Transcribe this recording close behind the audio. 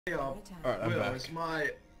Alright, I'm back. Is my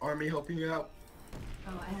army helping you out?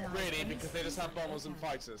 Ready, because they just have bombers and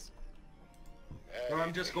fighters. No,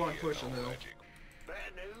 I'm just going push on hill.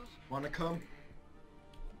 Wanna come?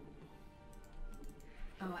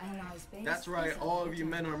 That's right, all of you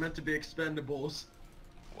men are meant to be expendables.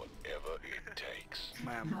 Whatever it takes.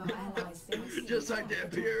 Just like the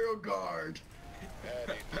Imperial Guard. That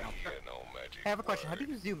ain't no magic. I have a question. How do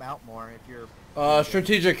you zoom out more if you're...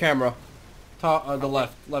 Strategic camera. Top, the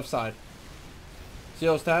left side. See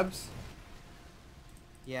those tabs?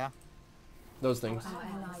 Yeah. Those things. Our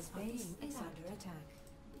allies' base is under attack.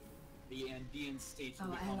 The Andean states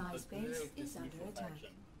Our allies' base is under attack.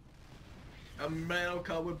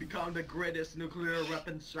 America would become the greatest nuclear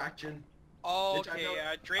weapon extraction. Okay,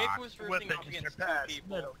 Drake was roofing off against two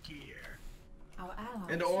people. Our allies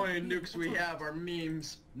And the only nukes we have are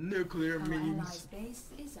memes. Nuclear Our memes. allies' base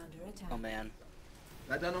is under attack. Oh man.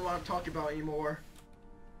 I don't know what I'm talking about anymore.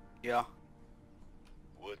 Yeah.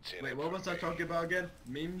 Wait, what was I talking about again?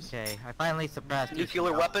 Memes? Okay, I finally surpassed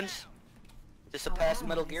Nuclear weapons? To surpass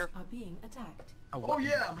Metal Gear? Are being attacked. Oh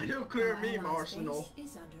yeah, my nuclear Our meme allies' arsenal. base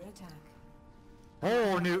is under attack. Oh, Our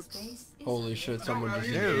allies' nukes. base is Holy under shit, attack. someone just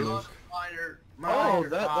Nuke. nuked. Oh,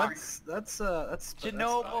 that's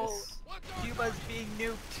Chernobyl. nice. Cuba's being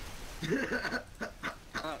nuked.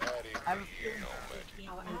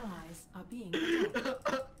 Our allies are being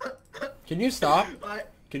attacked. Can you stop?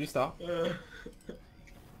 Can you stop?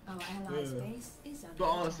 Our allies' base is under But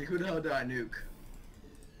honestly, who the hell did I nuke?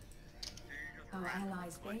 Our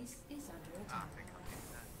allies' base is under attack.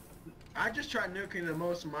 I just tried nuking the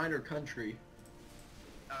most minor country.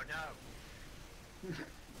 Oh no.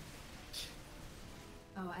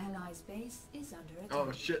 Our allies' base is under attack.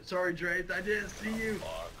 Oh shit, sorry Drake, I didn't see you.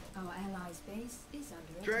 Our allies' base is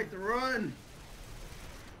under Drake, attack. run!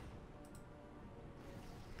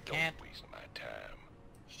 Don't waste my time.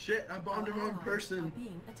 Shit, I bombed the Our wrong allies person. are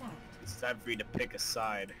being attacked. It's time for you to pick a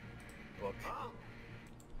side. Look.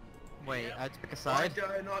 Wait, I have to pick a Why side? did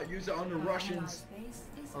I not use it on the Our Russians? allies' base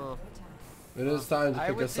is Oh. under attack. It is time to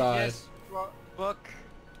pick a side. Book.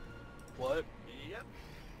 What?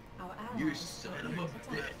 Our You allies son are of a being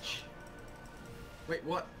attacked. bitch. Wait,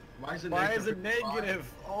 what? Why is it Why negative? is it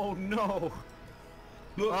negative? Oh no.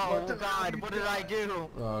 Look, Oh what the god, hell what did I do?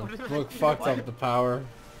 What did I Book do? fucked up the power.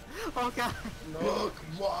 Oh god. Look,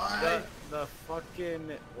 why? The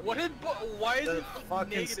fucking What did? Why is the it fucking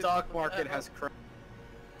negative? stock market has crashed.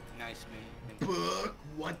 Nice man. Book,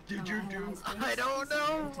 what did you Our do? allies' base I don't is under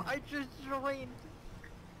know. attack. I just joined.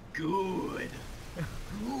 Good.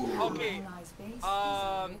 Good. Okay. Our allies' base is under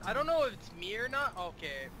I attack. don't know if it's me or not.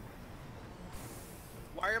 Okay.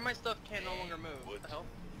 Why are my stuff can't no longer move? What the hell?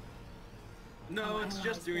 No, it's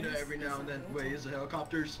just doing that every now and then. Wait, is it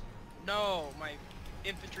helicopters? No, my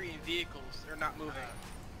infantry and vehicles are not moving.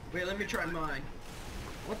 Wait, let me try mine.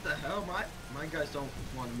 What the hell? My guys don't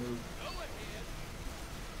want to move.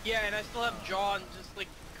 Yeah, and I still have John just like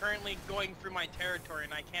currently going through my territory,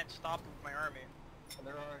 and I can't stop with my army.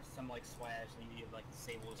 There are some like slash and you need like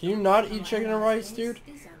disable. Can you not eat chicken and rice, dude?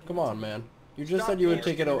 Come on, man. You just said you would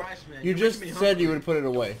take it away. You just said you would put it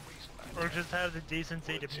away. Or just have the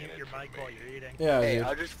decency to mute your mic while you're eating. Yeah, Hey, dude.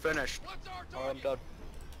 I just finished. Oh, I'm done.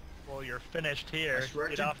 Well, you're finished I here. swear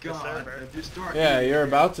Get to off the God, server. if you start Yeah, eating you're chicken-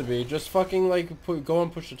 about to be. Just fucking like go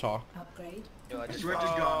and push the talk. Upgrade. Yo, I I just swear to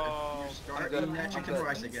God, if you start good. eating that I'm chicken good.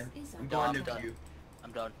 rice again, I'm No, going I'm to done. nuke you.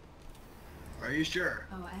 I'm done. Are you sure?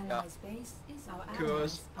 Our allies' base is our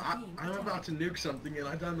Because allies are being I'm about attacked. to nuke something and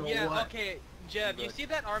I don't know Yeah, what. okay, Jeb, you see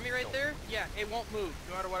that army right there? Yeah, it won't move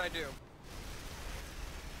no matter what I do.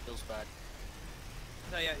 Feels bad.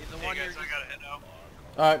 So yeah, the one you're. gotta head out.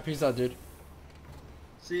 Alright, peace out, dude.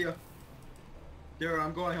 See ya. There,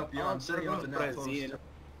 I'm going to help you. I'm setting up the now post.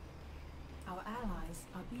 Our allies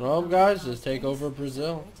are being Well, our guys, allies' just take base over is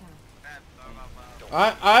Brazil. under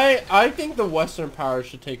attack. I think the Western powers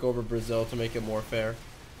should take over Brazil to make it more fair.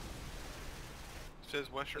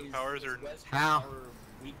 Says Western powers are... How?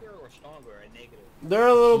 Weaker or stronger or negative? They're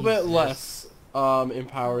a little bit less in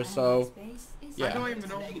power, Our so allies' base is yeah. I don't under even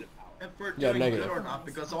know attack. if we're Yeah, doing negative. good or not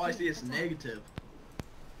because all I see is negative.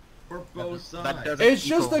 For both That sides. doesn't it's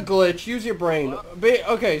just a equal. glitch. Use your brain.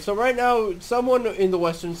 Okay, so right now, someone in the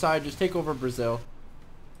Western side just take over Brazil.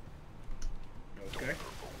 Okay.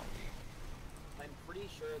 I'm pretty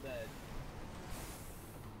sure that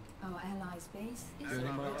Our allies' base is Good,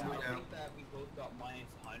 I'm under out. I attack. think that we both got minus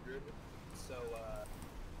 100. So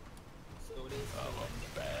so it is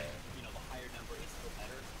you know the higher number is still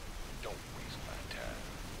better. Don't waste my time.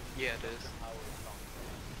 Yeah, it is. Power is stronger.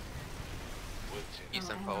 Our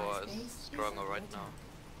Eastern allies' power base is is stronger under right attack.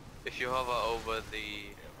 now. If you hover over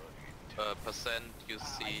the percent you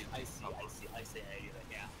see. I see,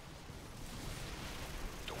 yeah.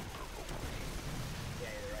 Don't provoke me. Yeah,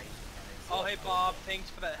 you're right. Oh, hey Bob, thanks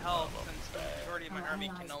for that help, since the majority of my Our army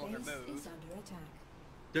allies' can no longer base move. is under attack.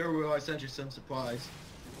 There we go, I sent you some supplies.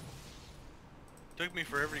 Took me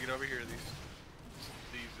forever to get over here.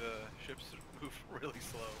 These ships move really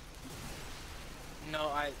slow. No,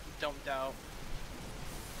 I don't doubt.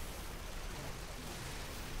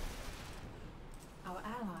 Our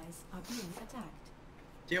allies are being attacked.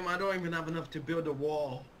 Damn, I don't even have enough to build a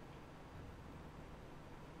wall.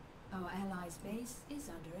 Our allies' base is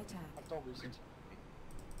under attack.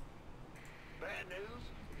 Bad news?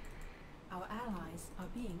 Our allies are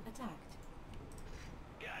being attacked.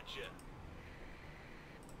 Gotcha.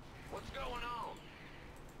 What's going on?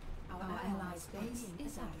 Our allies' base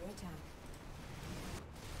is under attack.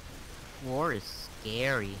 War is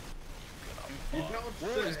scary. You don't say.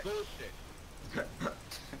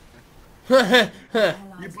 Our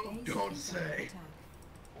You allies' both base don't is say. under attack.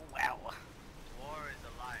 Wow. War is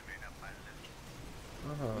a lie made up by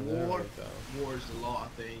living. Oh, there War, we go. war's a lot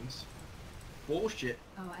of things. Bullshit.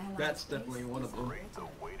 Our allies' That's base definitely one is of them. under attack.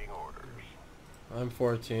 Awaiting orders. I'm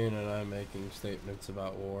 14 and I'm making statements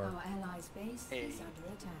about war. Our allies' base is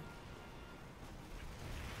under attack.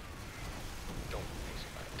 Don't waste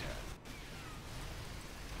my time.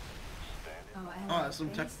 Stand Our Oh, allies' that's some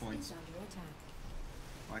base tech points. is under attack.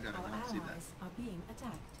 Why did Our I not see that? allies are being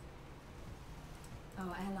attacked.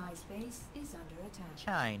 Our allies' base is under attack.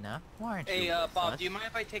 China, why aren't Hey, you with Bob, us? do you mind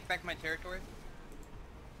if I take back my territory?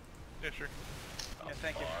 Yeah, sure. Yeah,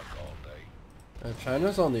 thank you. Bark all day.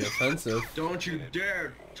 China's on the offensive. Don't you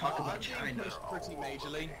dare talk about China. Pretty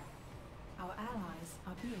majorly. Our allies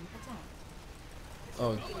are being attacked.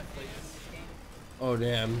 Oh. Oh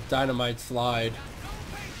damn, dynamite slide.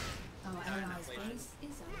 Our allies' base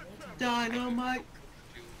is under attack. Dynamite!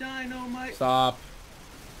 Dynamite! Stop.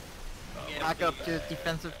 Back up to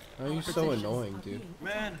defensive. Why are you so annoying, dude?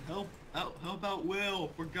 Man, help out Will,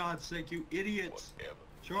 for God's sake, you idiots!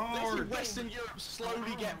 Charge! Western Europe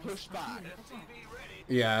slowly get pushed back.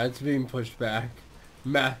 Yeah, it's being pushed back.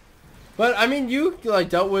 Meh. But I mean, you like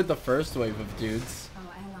dealt with the first wave of dudes. Our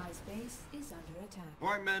allies' base is under attack.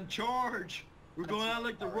 Alright man, charge! We're going out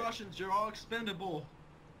like the Russians, you're all expendable.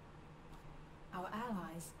 Our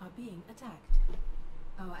allies are being attacked.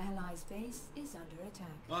 Our allies' base is under attack.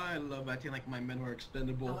 I love acting like my men were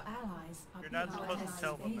expendable. Our allies are You're being not supposed to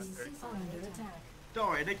tell them base that. is under attack. Don't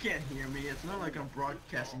worry, they can't hear me. It's not like I'm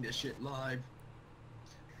broadcasting this shit live.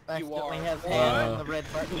 Accidentally have Uh, hand on the red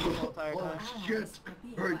button the whole entire Oh time. shit!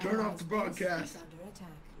 Hurry, turn off the broadcast. Is under attack.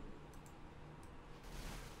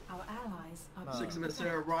 Our allies are being 6 minutes attacked.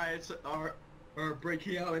 there, riots are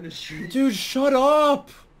breaking out in the street. Dude, shut up!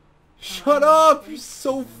 Shut up! You're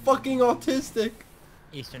so fucking autistic.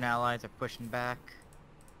 Eastern allies are pushing back.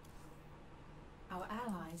 Our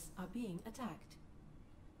allies are being attacked.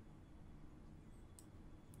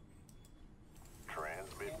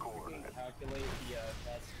 Transmit coordinates. Calculate the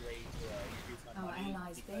best way to increase my Our money.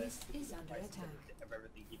 allies' because base is the under prices attack. Of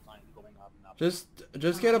everything keep on going up and up.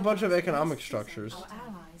 Just get a bunch of economic structures. Our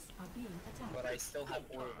allies are being attacked. But I still have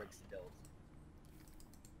oil rigs to build.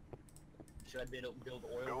 Should I build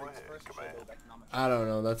oil rigs first, or should I build economic? I don't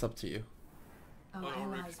know. That's up to you. Our Oil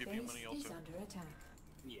rigs allies' give you base money is also. under attack.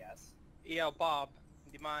 Yes. Yo, Bob,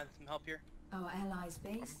 do you mind some help here? Our allies'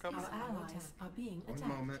 base, coming. our allies are being One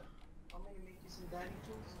attacked. moment.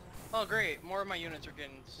 Oh, great. More of my units are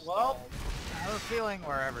getting Well, stalled. I have a feeling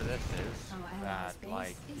wherever this is, Our allies' that base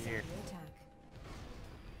like is here. under attack.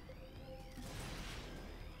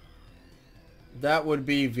 That would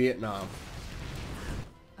be Vietnam.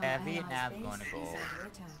 Our Yeah, allies' Vietnam's base going to is go. under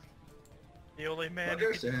attack. The only man But who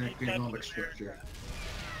there's can an beat that economic player structure.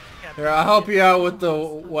 can't Here, I'll help you out with the Allies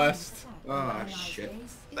are being west. attacked. Ah, Our allies' shit. base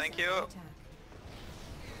is Thank under you. attack.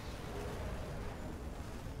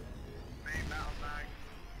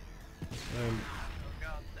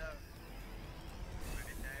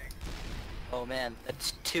 Oh man,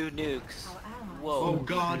 that's 2 nukes. Our allies Whoa. Oh are being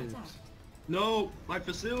god. attacked. No! My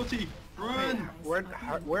facility! Run!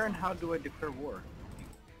 Where and how do I declare war?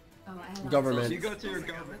 Our allies' Government. You go to your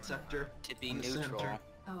government sector. To be in the neutral. center.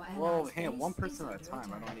 Our Well, allies' hey, base one is person at a under time.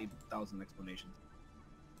 I attack. don't need 1,000 explanations.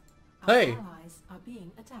 Our Hey. allies are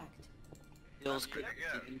being attacked. Feels good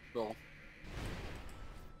to be neutral.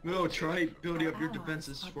 No, try building Our up your allies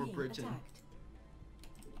defenses are for being Britain. attacked.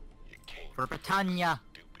 You can't For Britannia.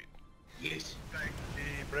 stupid. Yes.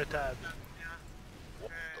 the Britain.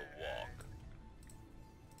 Walk the walk.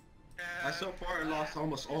 So far I lost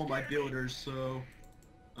almost all my builders, so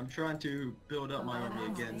I'm trying to build up my Our army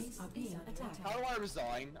allies' again. base are being attacked. How do I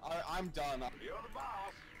resign? I'm done. You're the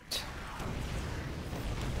boss.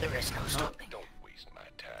 There's no stopping. Don't waste my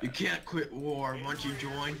time. You can't quit war. Once you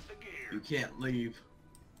join, you can't leave.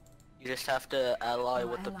 You just have to ally Our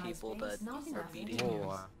with the allies' people base that not are enough beating engineers.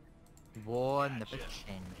 you. War never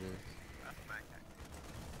changes.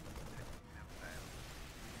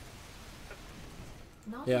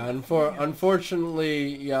 Not Yeah, enough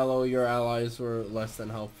unfortunately, Yellow, your allies were less than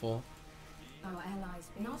helpful. Our allies'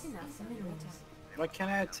 base not enough is under attack. Why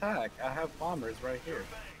can't I attack? I have bombers right here.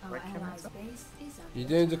 Our Why can't I allies' attack? base is under You attack.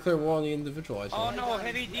 didn't declare war on the individual, I think. Oh no,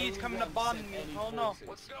 Heavy D's coming to bomb me. Oh no.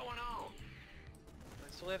 What's going on? Do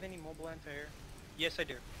I still have any mobile anti-air? Yes, I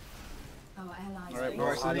do. Our allies' Alright, base well,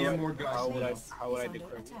 Alright, sending in more guys. how would I is declare under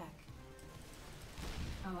war? attack.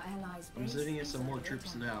 Our allies' I'm base sending in is some more under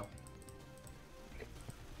troops attack. now.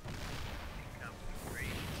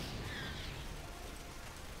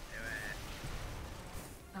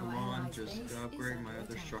 Our Come on, allies' just base is upgrade my under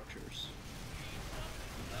other attack. structures.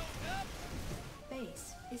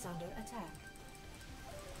 Base is under attack.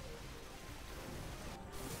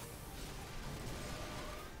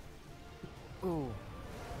 Ooh.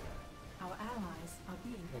 Our allies are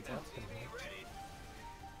being attacked.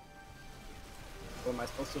 So am I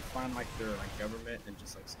supposed to find like their like government and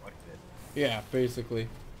just like select it? Yeah, basically.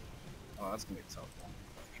 Oh, that's gonna be tough.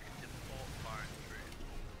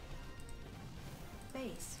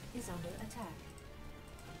 Base is under attack.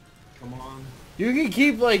 Come on. You can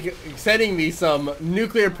keep, like, sending me some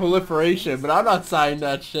nuclear proliferation, but I'm not signing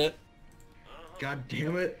that shit. God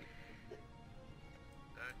damn it.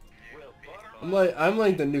 I'm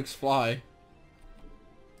like the nukes fly.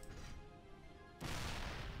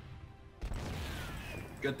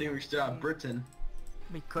 Good thing we still have Britain.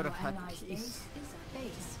 We could have Our had allies' peace.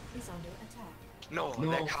 base is under attack. No,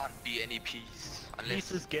 No. there can't be any peace unless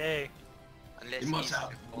Peace is gay. unless You must he's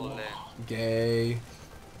have all war. Gay.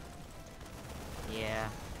 Yeah.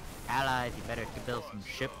 Allies, you better build some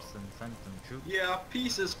ships and send some troops. Yeah,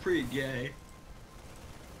 peace is pretty gay.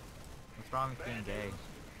 What's wrong with being gay?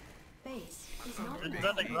 Base is under There's attack.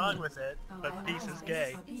 nothing wrong with it, Our but peace is allies'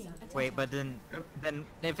 gay. are being attacked. Wait, but then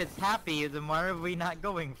if it's happy, then why are we not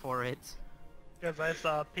going for it? Because I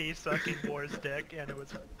saw peace sucking war's dick and it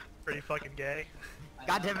was pretty fucking gay.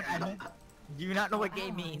 God damn it! Do you not know what gay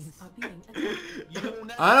Allies means? are being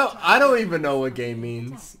attacked. I don't even know what gay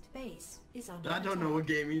means. Base is under I don't know what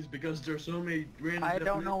game means because there's so many random I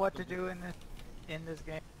don't know what to definitions. do in this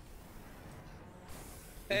game.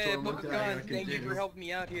 That's Hey, what Book I'm of looking at, I Guns, can thank you do. for helping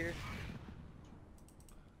me out here.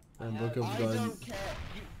 And Book of I Guns. don't care.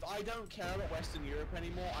 I don't care about Western Europe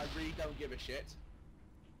anymore. I really don't give a shit.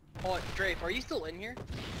 Oh, Drafe, are you still in here?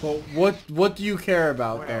 But what do you care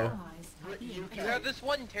about though? You have this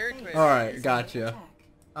one territory. Alright, gotcha.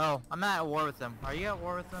 Oh, I'm not at war with them. Are you at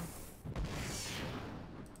war with them?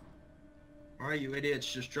 Alright, you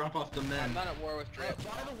idiots, just drop off the I'm men. not at war with Drafe.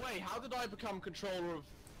 By the way, how did I become controller of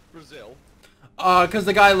Brazil? Cause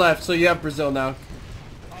the guy left, so you have Brazil now.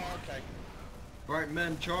 Oh, okay. Alright,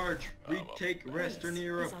 men, charge. Retake Western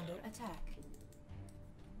Europe. Is under attack.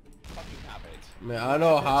 Fucking have it. Man, I don't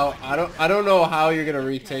know how. I don't know how you're gonna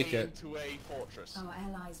retake it. Into a fortress. Our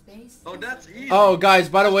allies' base. Oh, that's easy. Oh, guys,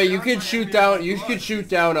 by the way, you can shoot down. You can shoot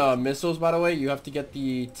down missiles. By the way, you have to get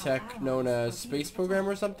the tech known as space program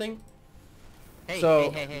or something. Hey,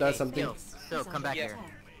 So, hey, that's something. Still, come back Yeah. here.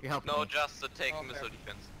 You're helping No, me. just the take Okay. missile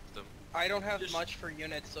defense system. I don't have much for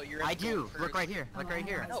units, so you're. I going do. first. Look right here. Look right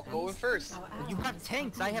here. No, go in first. You have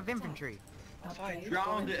tanks. I have infantry.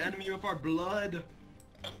 Drown the enemy with our blood.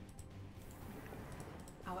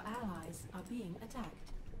 Our allies are being attacked.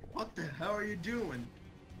 What the hell are you doing?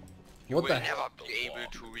 What the We'll hell? never be able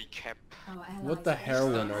to recap. Our allies' What the base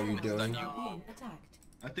heroin are you is doing? being attacked.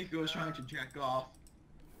 I think he was trying to jack off.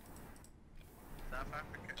 South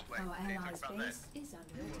Africa. Wait, Our can you talk allies' about base that? is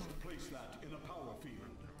under attack.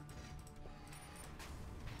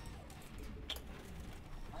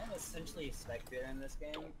 I'm essentially a spectator in this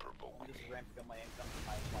game. I'm just ramping up my income to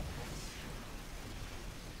my possible.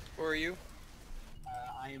 Who are you?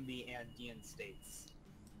 I am the Andean states.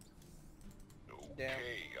 Damn.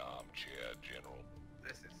 Armchair General.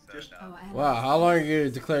 This is so Just- dumb. Our allies' Wow, how long are base you gonna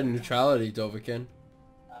is declare under neutrality, Dovahkiin?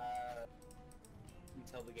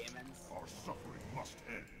 Until the game ends.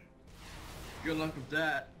 Good luck with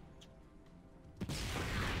that.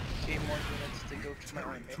 Okay, more units to go to my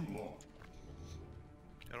army. I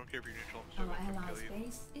don't care if you're neutral. I'm still Our gonna allies' kill you.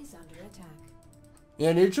 base is under attack.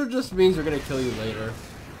 Yeah, neutral just means we're gonna kill you later.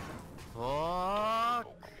 Fuck.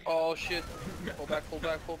 Oh shit. Pull back, pull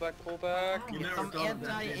back, pull back, pull back. You Get never some thought of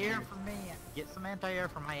that, did anti-air you? from me. Get some anti-air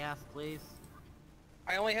from my ass, please.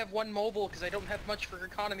 I only have one mobile because I don't have much for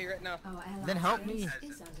economy right now. Our allies' Then help base me.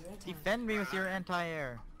 is under attack. Defend me with your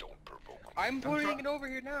anti-air. I'm putting it over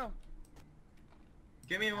here now.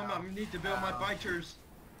 Give me a moment. I need to build my fighters.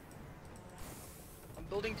 I'm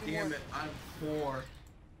building 2 Damn more. it, I'm 4.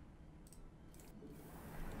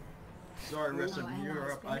 Sorry, rest of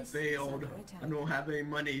Europe, I failed. I don't have any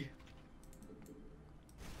money.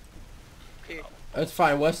 Okay. That's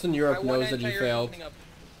fine. Western Europe My one knows that you anti-air failed. opening up.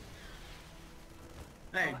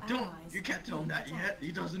 Hey, don't! You can't tell him that yet.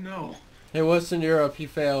 He doesn't know. Hey, Western Europe, he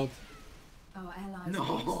failed. Our allies' No.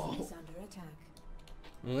 base is under attack.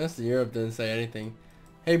 Western Europe didn't say anything.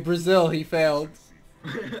 Hey, Brazil, he failed.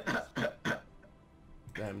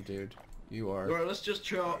 Damn, dude. You are. Alright, let's just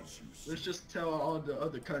tell all the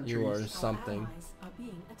other countries. You are something. Our allies are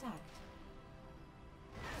being attacked.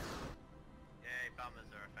 Yay, bombers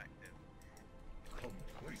are effective.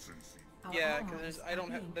 Our Yeah, because allies I don't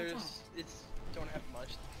are have, being attacked. don't have much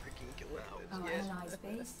to freaking kill it. Our Yes. allies'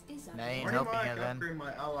 base is under I ain't Why am helping I you then. conquering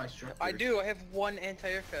my ally structures? I do. I have 1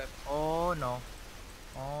 anti-aircraft. Oh no.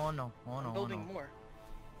 Oh no. Oh I'm no. Oh building no. more.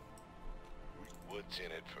 What's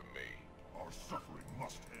in it for me? Our suffering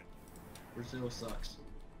must end. Brazil sucks.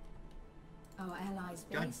 Our allies'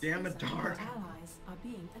 base God damn it, is under Dark. attack. Our allies are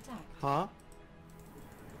being attacked. Huh?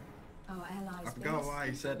 Our allies' I forgot base why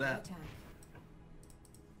he is said under that. attack.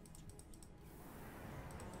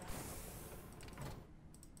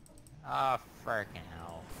 Ah, frickin'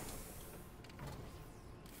 hell.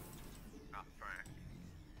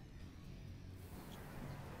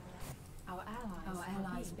 Our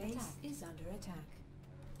allies' base is under attack.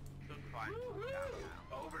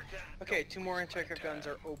 Okay, 2 more anti-aircraft guns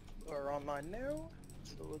are online now.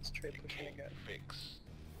 So let's try pushing again. Fix.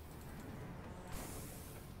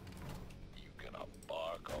 You gonna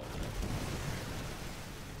bark all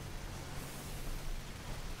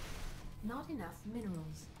Not enough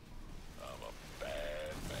minerals. I'm a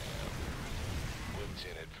bad man. What's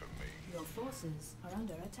in it for me? Your forces are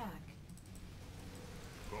under attack.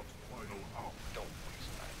 The final hour. Don't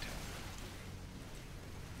waste my time.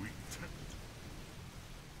 We tempt.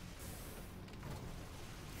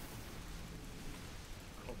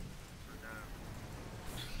 You're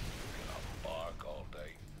gonna bark all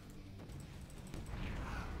day.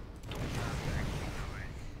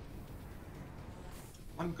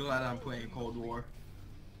 I'm glad I'm playing Cold War.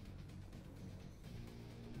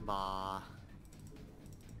 Bah.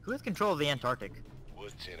 Who has control of the Antarctic?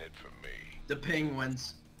 What's in it for me? The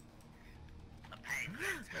penguins.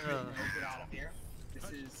 Get out of here. This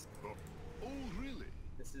is. Oh, really?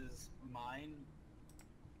 This is mine.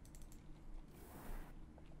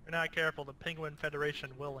 If you're not careful, the Penguin Federation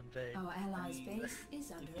will invade. Our allies' base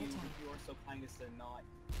is under If attack. you are so kind as to not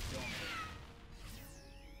kill me.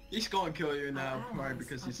 He's gonna kill you Our now, allies probably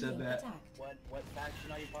because he are said being that. attacked. What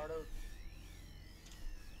faction are you part of?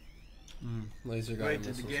 Laser guy. Wait,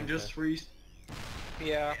 did the game just freeze?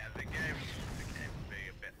 Yeah. The game be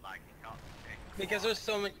a bit laggy, can't it? Because there's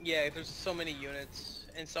so many. Yeah, there's so many units,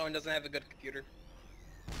 and someone doesn't have a good computer.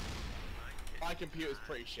 My computer's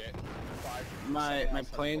pretty shit. My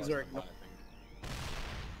planes are ignored.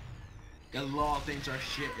 A lot of things are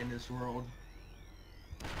shit in this world.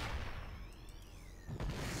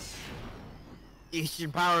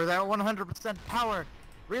 Eastern Power is at 100% power.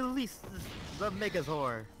 Release the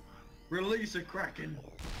Megazord. Release a Kraken.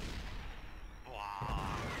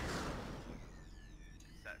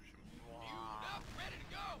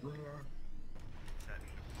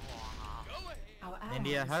 Our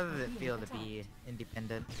India, allies how are does it being feel to attacked. be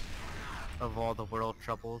independent of all the world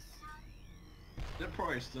troubles? That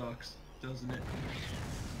probably sucks, doesn't it?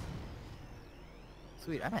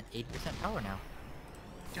 Sweet, I'm at 8% power now.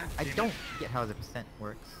 God I damn it. don't get how the percent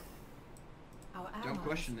works. Our Don't allies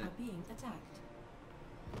question it. are being attacked.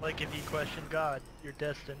 Like if you question God, you're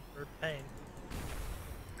destined for pain.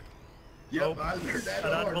 Yep, Oh, I learned that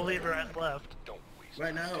An hard. unbeliever has left. Don't waste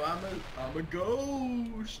Right now, I'm a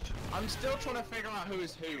ghost. I'm still trying to figure out who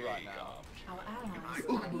is who right now. Our allies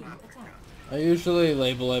are being attacked. I usually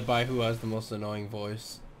label it by who has the most annoying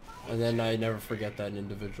voice, and then I never forget that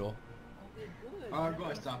individual. I'm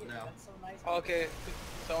going to stop now. Okay,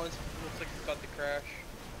 someone's looks like it's got the crash.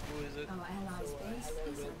 Who is it? Our allies' base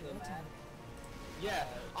is under attack. Yeah,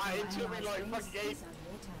 Our it took me allies' like base fucking 8. is under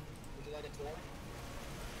attack. Would you like a tour?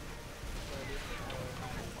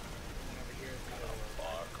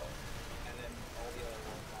 And then all the other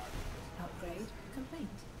world markers. Upgrade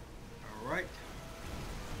complete. Alright.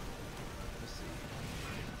 Let's see.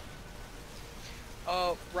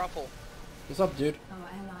 Ruffle. What's up, dude? Our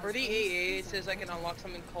allies' For the base AA, it is says I under can unlock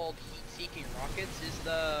something called heat-seeking rockets.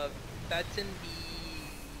 That's in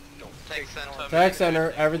the... Tech center. Tech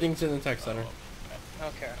center. Everything's in the tech center.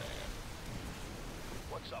 Okay.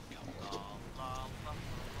 What's up,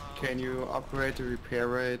 Can you upgrade the repair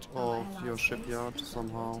rate of your shipyard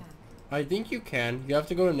somehow? I think you can. You have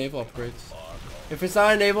to go to naval upgrades. If it's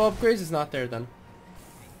not a naval upgrades, it's not there then.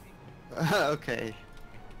 Okay.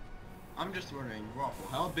 I'm just wondering, Waffle,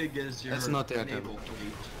 how big is your It's not there, naval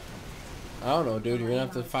fleet? I don't know, dude. You're gonna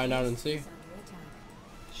have to find out and see.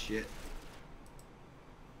 Shit.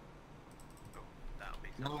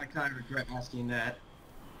 Now I kind of regret asking that.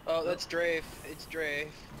 Oh, that's Drafe. It's Drafe.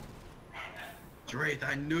 Drafe,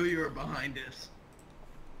 I knew you were behind this.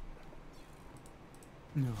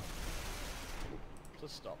 No.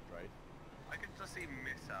 Just stop, right? I can just see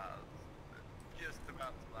missiles just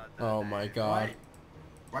about to land. Oh my god.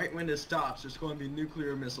 Right when it stops, there's going to be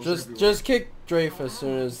nuclear missiles everywhere. Just kick Drafe as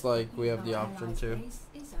soon as like we have the option to.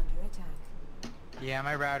 Yeah,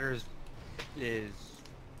 my router is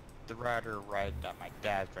the router right at my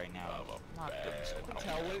dad's right now. Not doing so I well. can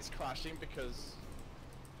tell when it's crashing because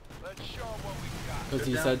Let's show 'em what we got. Because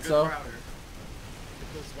he Good said good so. router.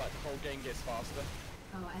 like the whole game gets faster.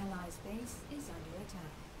 Our allies' base is under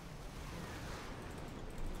attack.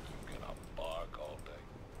 I'm gonna bark all day.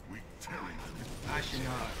 I should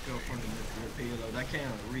not go for the nuclear payload. I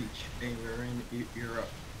can't reach anywhere in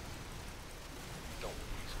Europe. Don't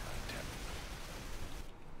waste my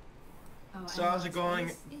temper. So how's it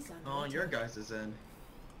going on your guys' end?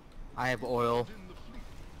 I have oil.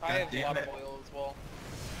 I have a damn lot of it. oil as well.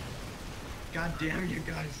 God damn you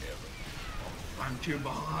guys. I'm too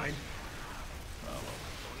behind.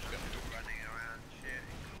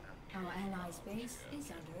 Our allies' base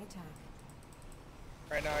is under attack.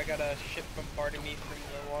 Right now I got a ship bombarding me from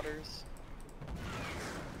the waters.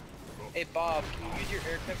 Hey Bob, can you use your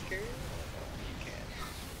aircraft carrier? You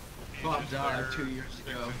can. Bob died 2 years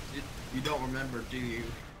ago. You don't remember, do you?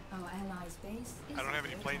 Our allies' base is I don't have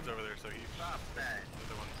any under planes attack. over there, so he's not bad.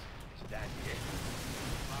 The ones.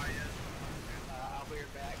 I'll be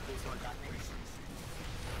right back. Please don't got me.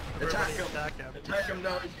 Attack him! Attack him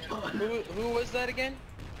now! Who was that again?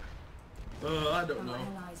 I don't Our know.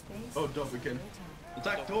 allies' base Oh, is Dovahkiin. under attack.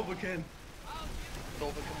 Attack Dovahkiin! Our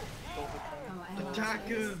allies' Attack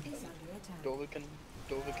base him! is under attack.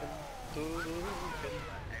 Dovahkiin.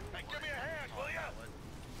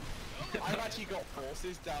 I've actually got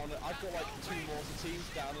forces down. I've got like 2 mortar teams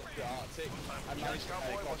down at the Arctic. I managed to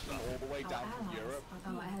aircraft them all the way down from Europe.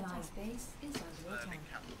 Our allies' base is under attack.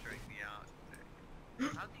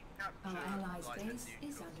 Our allies' base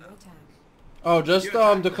is under attack. Oh, just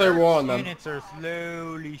declare war on them. Units are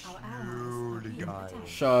slowly guys.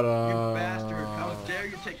 Shut You up. bastard! How dare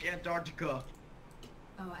you take Antarctica?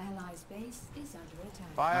 Our allies' base is under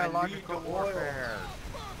attack. Biological I need the oil. warfare.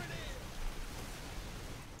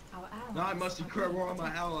 Our allies Now I must are declare being war on my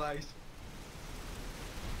attacked. allies.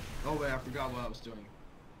 Oh wait, I forgot what I was doing.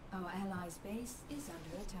 Our allies' base is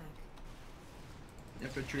under attack.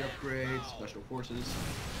 Infantry upgrades, special forces.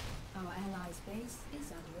 Our allies' base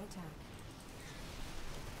is under attack.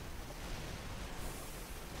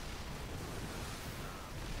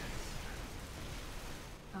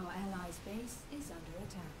 Our allies' base is under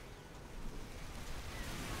attack.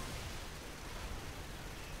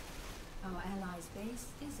 Our allies' base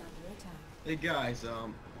is under attack. Hey guys,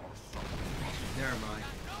 never mind.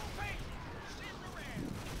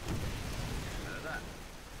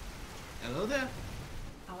 Hello there.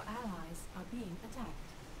 Our allies are being attacked.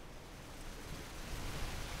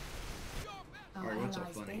 Our Alright, what's so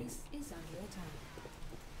allies' funny? base is under attack.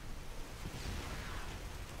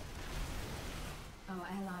 Our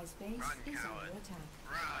allies' base is under attack.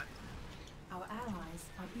 Our allies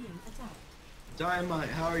are being attacked. Dynamite,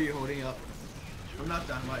 how are you holding up? I'm not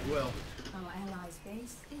Dynamite, Will. Our allies'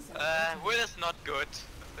 base is under attack. Will is not good.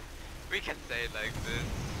 We can say it like this.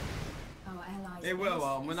 Our allies' Hey Will,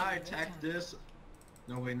 base when is I under attack this...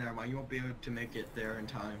 No wait, never mind, you won't be able to make it there in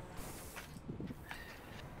time.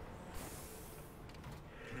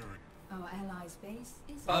 Our allies' base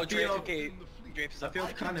is Oh, I under Drafe, feel- okay. Drafe's I up. feel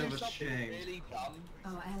I kind can of do something ashamed. really dumb.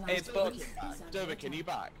 Our Hey, allies' Book. base is under Dovahkiin, attack. you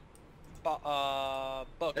back?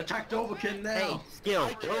 Book. Attack Dovahkiin now! Hey, skill.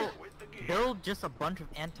 Build just a bunch of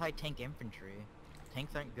anti-tank infantry.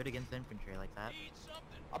 Tanks aren't good against infantry like that.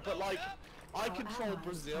 But like, I control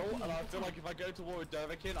Brazil, and I feel like if I go to war with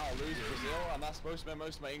Dovahkiin, I'll lose Brazil, and that's supposed to be where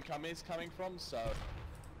most of my income is coming from, so...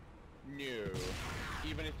 No.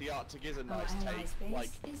 Even if the Arctic is a Our nice allies' take, base like...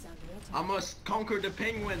 is under attack. I must conquer the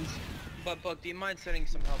penguins! But Book, do you mind sending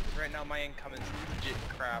some help? 'Cause right now my income is legit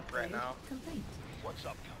crap right now. Complete. What's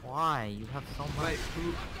up, Why? You have so much. Wait,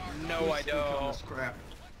 who... No, who's I income don't. is crap?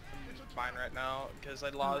 Fine right now because I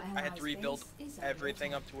had allies' to rebuild base is under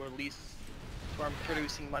everything attack. up to at least where I'm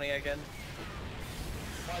producing money again.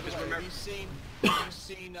 By the Just way, remember- have you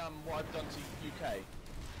seen what I've done to UK?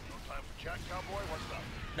 chat, cowboy? What's up?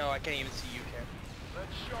 No, I can't even see you, Ken.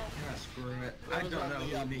 Let's show. Yeah, screw it. I don't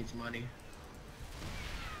know who needs money.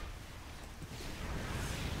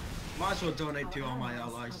 Might as well donate to all my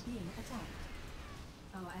allies.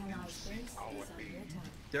 Our allies' base is under attack.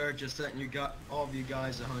 They're just letting you got all of you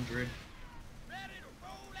guys 100.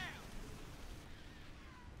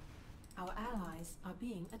 Our allies are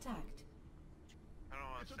being attacked. I don't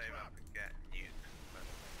want to save up and get nukes, but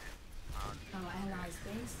Our allies'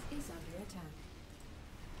 base is under attack.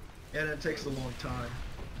 And it takes a long time.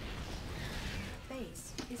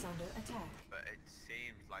 Base is under attack. but it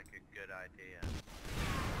seems like a good idea.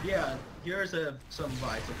 Yeah, here's some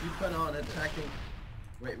advice. If you put on attacking...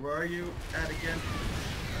 Wait, where are you at again?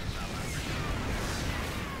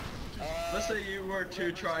 Let's say you were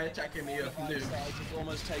to try attacking me with nukes. It's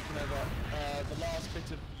almost taken over. The last bit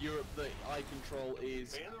of Europe that I control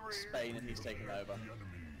is Spain, and he's taken over.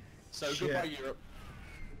 So Shit. goodbye, Europe.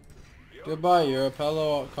 Goodbye, Europe.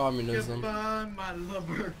 Hello, communism. Goodbye, my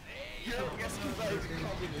lover. Europe gets converted to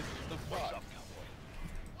communism. The fuck?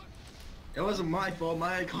 It wasn't my fault.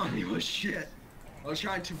 My economy was shit. I was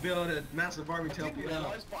trying to build a massive army to help you out.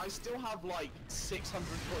 Realize, but I still have like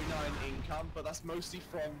 649 income, but that's mostly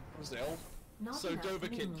from Brazil. Not So enough Dover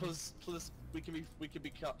kid, minerals. plus we can be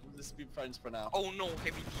let's be friends for now. Oh no,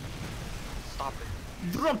 heavy D. Stop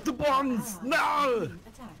it. Drop the bombs! No!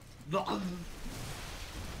 Attacked.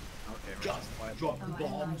 Okay, Just drop the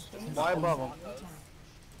bombs. Why above them?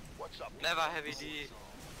 Never heavy D.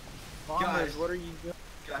 Bombers, what are you doing?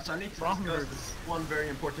 Guys, I need to discuss this one very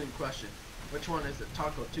important question. Which one is it,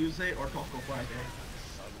 Taco Tuesday or Taco Friday?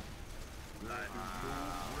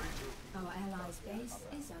 Our allies' base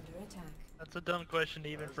is under attack. That's a dumb question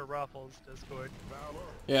even for Ruffles, Discord.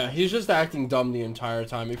 Yeah, he's just acting dumb the entire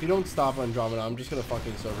time. If you don't stop Andromeda, I'm just gonna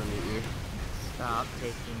fucking server mute you. Stop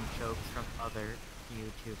taking jokes from other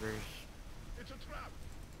YouTubers.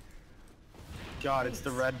 God, it's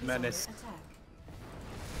the Red Menace.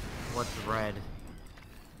 What's red?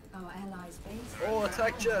 Our allies' base. Oh,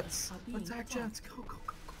 attack jets! are being Attack attacked. jets! Go, go,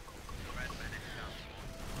 go.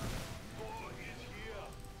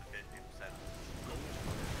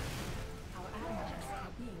 Our allies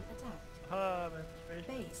are being attacked. Man.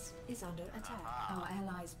 Base is under attack. Our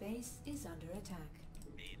allies' base is under attack.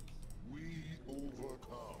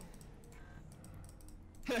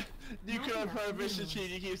 Nuclear prohibition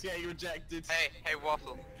treaty keeps getting rejected. Hey,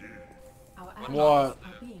 Waffle. Our What? allies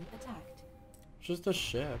are being attacked. Just a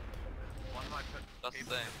ship. That's the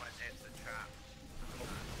thing.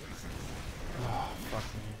 Oh, fuck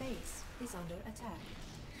me. Base is under attack.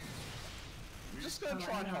 I'm just gonna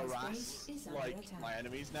try and harass my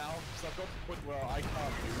enemies now, because I've got to the point where I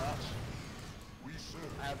can't do much.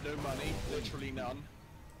 I have no money, literally none.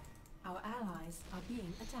 Our allies are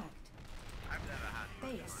being attacked.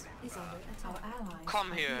 Base is under attack. Our allies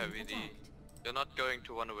Come are here, being Heavy D. attacked. You're not going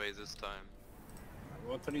to run away this time.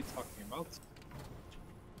 What are you talking about?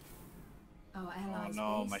 Our allies'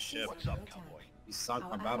 no, base my is ship. under attack. You sunk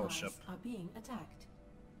Our my battleship. allies are being attacked.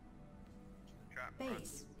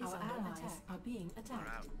 Base is under attack. Are being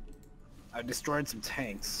attacked. I destroyed some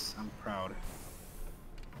tanks. I'm proud.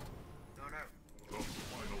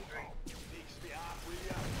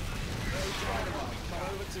 Come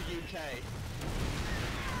over to UK.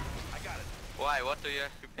 Why? What do you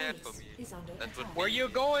have prepared for me? Is under That would attack. Where you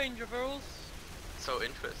going, Javels? so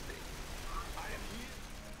interesting.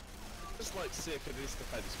 Just like see if this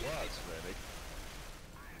defense works, really.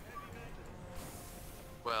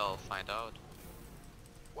 Well, find out.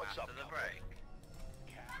 What's up, the break.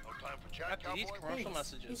 No time for chat, After these cowboy. commercial Base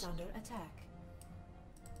messages. is under attack.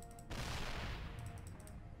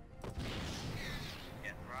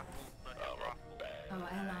 Get ruffled, not Oh, get ruffled.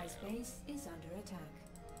 Our allies' base is under attack.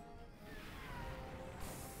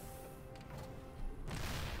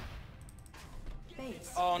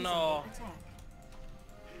 Base Oh, is no. under attack.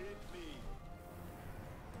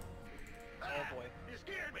 Oh boy. You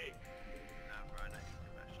scared me.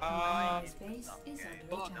 Our allies' base is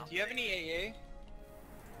under attack. Do you have any AA?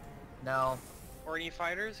 No. Or any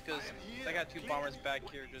fighters? Because I got 2 bombers back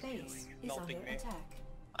here just Base is melting under me. attack.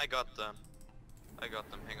 I got them. Hang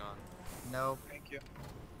on. Nope. Thank you.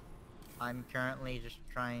 I'm currently just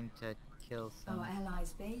trying to kill some. Our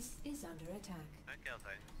allies' base is under attack. Don't kill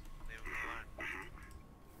things. Leave them alone.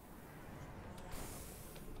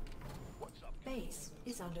 What's up? Base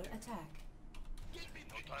is under attack.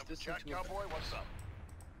 No time for chat, cowboy. What's up?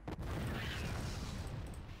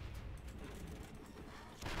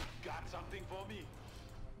 Got something for me?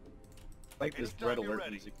 I like this Anytime red you're alert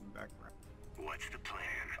ready. music in the background. What's the plan?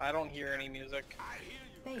 I don't hear any music.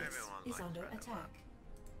 Base is under attack.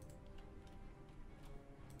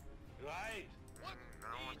 Right. No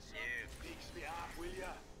one's you. Fix me up, will ya?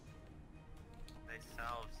 They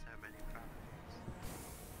solve so many problems.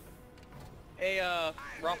 Hey,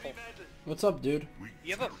 Ruffle. What's up, dude?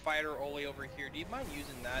 You have a fighter Oli over here. Do you mind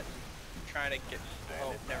using that? Trying to get.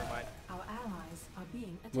 Oh, never mind. Our allies are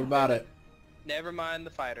being attacked. What about it? Never mind the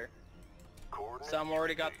fighter. Some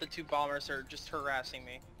already got the 2 bombers are just harassing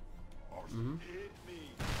me. Mm-hmm.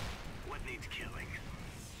 What needs killing?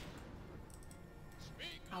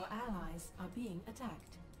 Our allies are being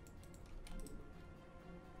attacked.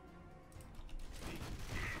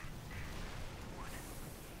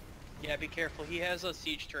 Yeah, be careful. He has a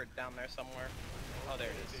siege turret down there somewhere. Oh, there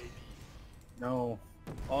it is. No.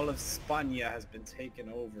 All of Spania has been taken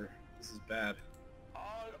over. This is bad.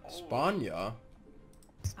 Spania?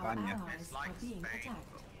 Our Spania. allies are being attacked.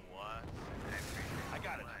 What? I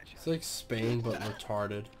got it. It's like Spain, but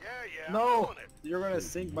retarded. Yeah, No! You're gonna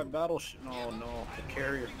sink my battleship. No, no. The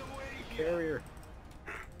carrier. The carrier.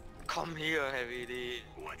 Come here, Heavy D.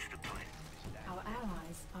 What's the plan? Our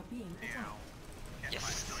allies are being attacked.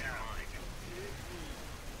 Yes.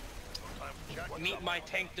 Meet my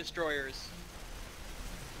tank destroyers.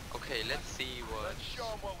 Okay, let's see what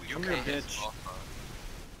Come here, UK has bitch. to offer.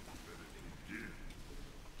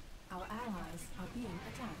 Our allies are being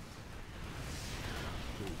attacked.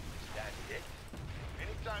 That's it.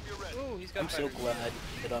 Anytime you're ready. Ooh, he's got I'm so fighters. glad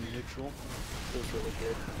that I'm neutral. Feels really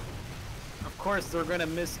good. Of course, they're gonna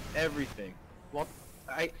miss everything. What?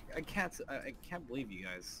 I can't believe you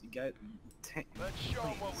guys. You guys. Let's show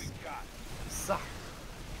 'em what we got. Suck.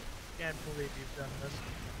 Can't believe you've done this.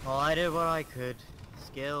 Well, I did what I could.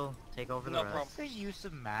 Skill, take over No the rest. problem. The use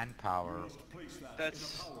of manpower.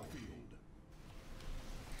 That's.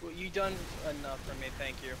 Well, you done enough for me,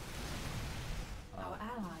 thank you. Our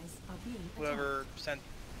allies are being attacked. Whoever sent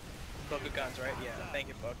Book of Guns, right? Yeah, thank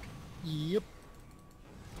you, Book. Yep.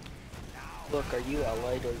 Look, are you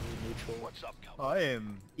allied or are you neutral? What's up, Cal? I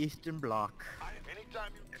am Eastern Bloc.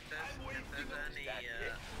 Anytime you. If there's any,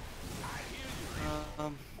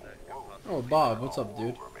 Oh, Bob, what's up,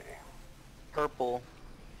 dude? Purple.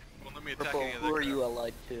 Well, let me attack Purple, any of who the are you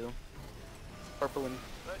allied to? Purple and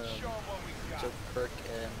Let's show 'em what we got. so Kirk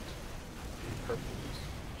and Purple.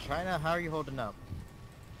 China, how are you holding up?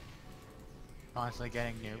 Constantly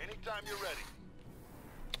getting nuked. Anytime you're ready.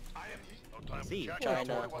 I am. No time See, for China.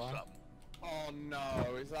 China. What's up? Oh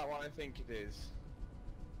no, is that what I think it is?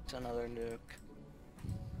 It's another nuke.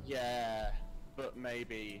 Yeah, but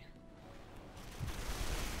maybe.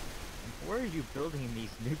 Where are you building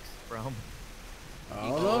these nukes from? I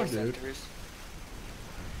don't know, dude. Centers.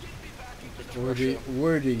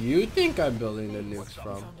 Where do you think I'm building the nukes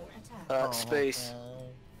from? Space.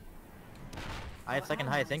 I have second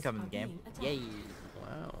highest income in the game. Yay.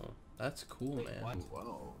 Wow, that's cool, man.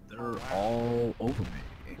 Whoa, they're all over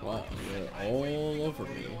me. Wow, they're all over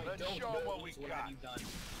me. Let's show 'em what we got.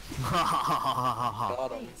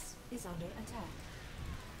 Got 'em. Base is under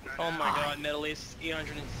attack. Oh my god, Middle East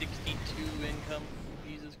 862 income.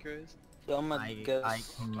 Jesus Christ. So I'm gonna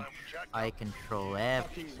guess. I control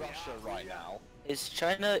everything. Fucking Russia right now. Is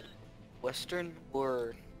China Western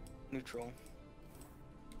or neutral?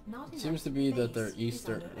 Not It seems to be that they're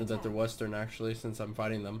Eastern, that they're Western actually, since I'm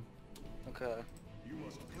fighting them. Okay.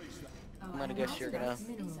 I'm gonna guess you're gonna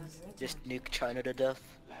just nuke China to death.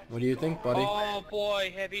 What do you think, buddy? Oh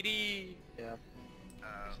boy, Heavy D. Yeah.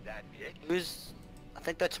 Who's? I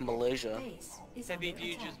think that's Malaysia. Heavy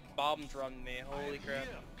D just bomb drummed me. Holy crap.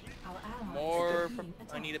 Our allies More. are being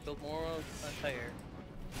I need to build more anti-air.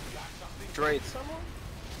 Drake.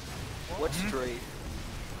 What's Drake?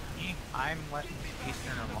 I'm what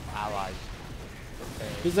Eastern allies. Okay.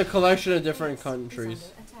 He's a collection of different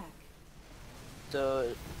countries.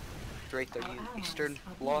 So, Drake, are you Eastern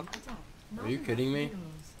Bloc? Are you kidding me?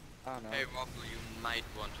 I don't know. Hey, Waffle, you might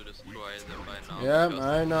want to destroy them by now. Yeah, because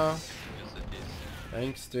I know. of the cities.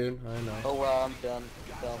 Thanks, dude. I know. Oh well, I'm done.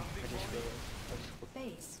 I just realized.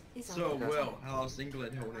 Base is So, under Will, how's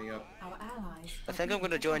England holding up? Our allies I think I'm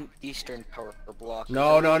gonna join Eastern Power Bloc.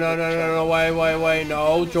 No, wait,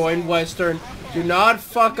 no, join Western. Do not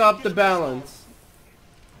fuck up the balance.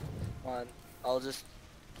 Come on, I'll just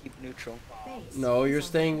keep neutral. No, you're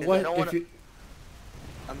staying, Because I what, don't if wanna- you,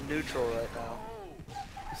 I'm neutral right now.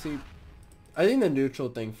 see, I think the neutral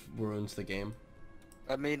thing ruins the game.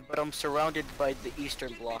 I mean, but I'm surrounded by the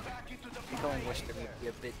Eastern Bloc. Becoming Western would be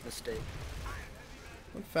a big mistake.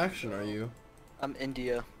 What faction are you? I'm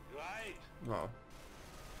India. Oh.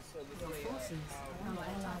 Your forces. Our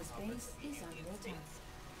allies' base is under attack.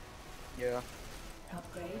 Yeah.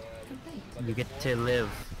 Upgrade complete. You get to live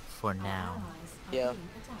for now. Yeah.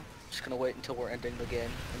 Just gonna wait until we're ending the game,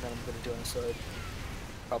 and then I'm gonna join a side.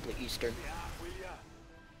 Probably Eastern.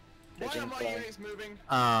 Why are my units moving?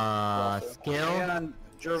 And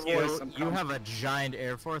your voice, Skill, you have a giant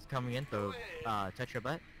air force coming in, so touch your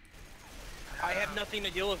butt. I have nothing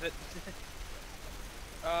to deal with it.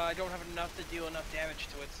 I don't have enough to deal enough damage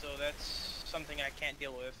to it, so that's something I can't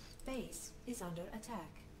deal with. Base is under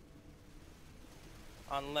attack.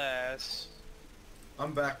 Unless...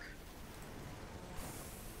 I'm back.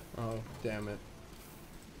 Oh, damn it.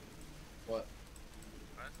 What?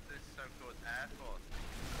 What's this so-called air force?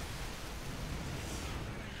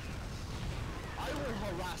 I will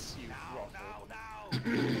harass you,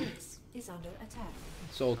 Base is under attack.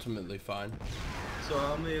 It's ultimately fine. So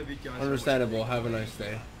how many of you guys? Understandable. Have a nice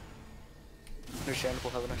day. Understandable,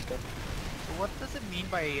 have a nice day. So what does it mean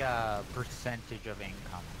by percentage of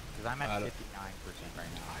income? Because I'm at 59%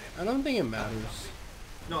 right now. I don't think it matters.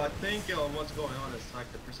 No, I think what's going on is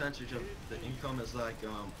like the percentage of the income is like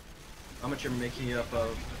how much you're making up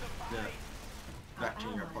of the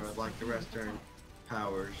faction you're part of, like the Western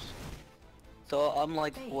powers. So I'm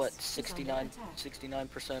like, what, 69%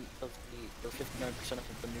 of the, or 59%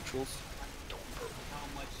 of the neutrals?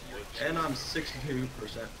 And I'm 62%. So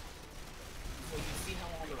you see how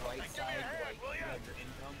on the right side, like, you have your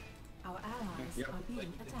income? Our allies are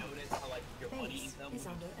being attacked. Notice how, like, your money Base income is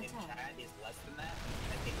under in attack. chat is less than that?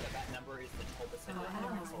 I think that number is the total percent Our of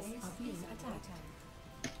allies neutrals. are being attacked.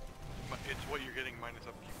 It's what you're getting minus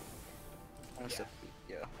upkeep.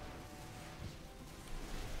 Yeah.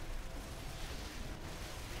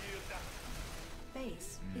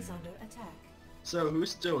 Base is under attack. So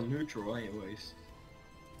who's still neutral anyways?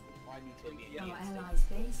 Our allies'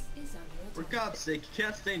 base is under For attack. God's sake, you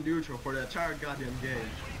can't stay neutral for the entire goddamn game.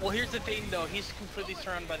 Well, here's the thing though, he's completely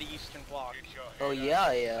surrounded by the Eastern Bloc. Oh yeah,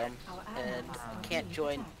 I am. And can't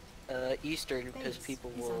join Eastern because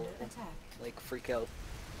people will like freak out.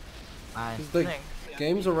 Cause the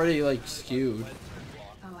game's already like skewed.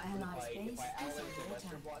 Our allies' base is under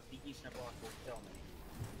attack.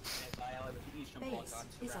 Base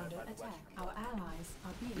is under attack. Our allies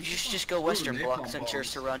are being You should attacked. just go Western Bloc since you're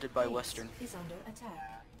surrounded by Western. Is under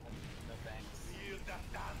attack.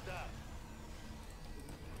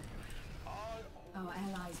 Our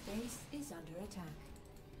allies' base is under attack.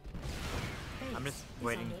 I'm just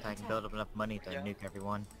waiting so I can build up enough money to nuke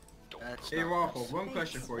everyone. Hey Waffle, one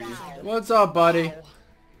question for you. What's up, buddy?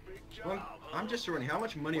 I'm just wondering, how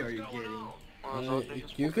much money are you getting?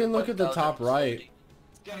 You can look at the top right.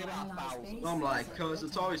 I'm like, cause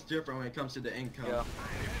it's always different when it comes to the income. If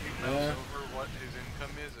he knows over what his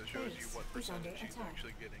income is, it shows you what percentage he's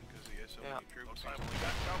actually getting because he has so many troops.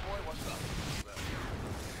 Cowboy, what's up?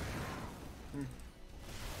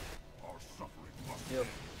 Yep.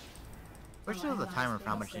 Which shows the timer of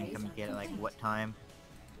how much income you get at like what time.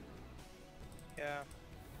 Yeah.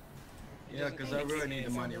 Yeah, cause I really need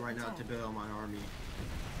the money right now to build my army.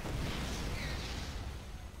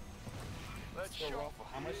 So, Raffle,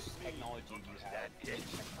 how much technology do you have?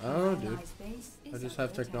 I don't know, dude. I just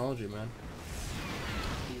have technology, man.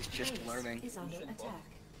 He's just learning. Is under attack.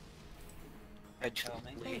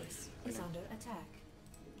 Base is under attack.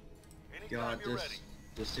 God,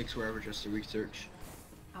 this takes forever just to research.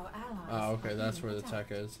 Our allies. Oh, okay, that's where the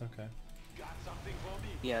tech is. Okay.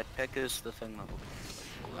 Yeah, tech is the thing level.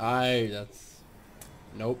 That's...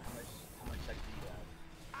 Nope.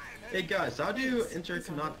 Hey guys, how do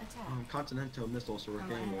intercontinental missiles work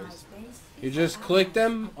anyways? You just click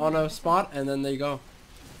them on a spot and then they go.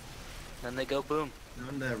 Then they go boom. No,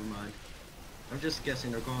 never mind. I'm just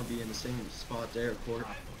guessing they're going to be in the same spot there, airport.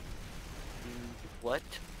 What?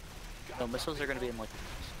 No, missiles are going to be in like...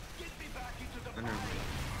 I know.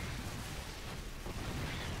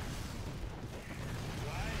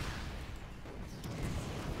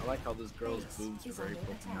 I like how this girl's boobs are very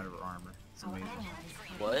poking out of her armor. It's amazing.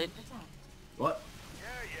 What? What?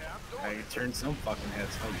 I turned some fucking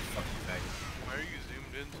heads. Oh, you fucking faggot. Why are you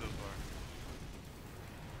zoomed in so far?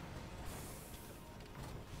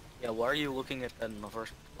 Yeah, why are you looking at that in the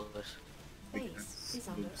first place? Base is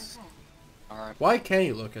under attack. Alright. Why can't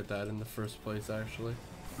you look at that in the first place, actually?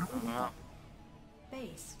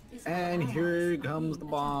 Base is And here comes the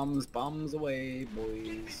bombs. Bombs away,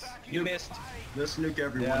 boys. You missed. Let's nuke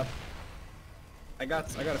everyone. Yeah. I got a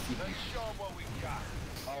few.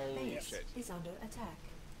 Oh shit. Is under attack.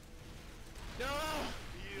 No!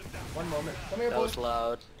 One moment. Come here, That was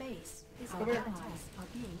loud. Base is under attack. Are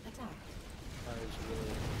being attacked.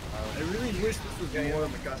 I really wish this was more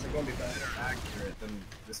accurate than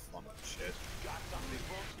this fun shit.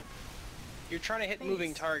 You're trying to hit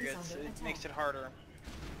moving targets. It makes it harder.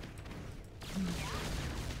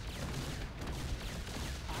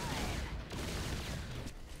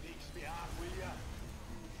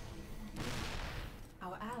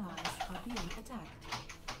 Our allies are being attacked.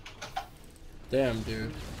 Damn,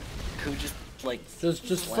 dude. Who just like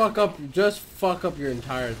Just fuck up your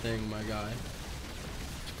entire thing, my guy.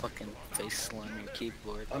 fucking face slam your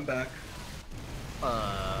keyboard. I'm back.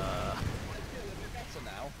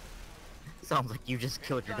 Sounds like you just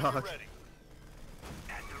killed your dog.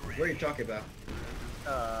 What are you talking about?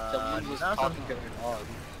 Someone was talking to their dog,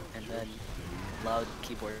 and then loud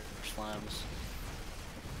keyboard slams.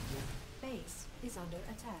 Base is under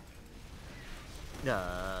attack.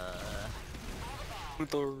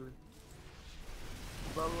 The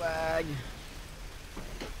lag.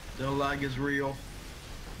 The lag is real.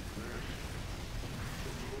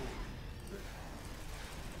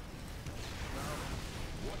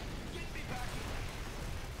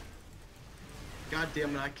 God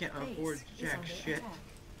damn it, I can't afford jack shit.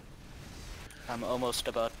 I'm almost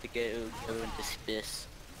about to go into space.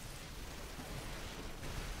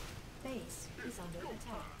 Base is under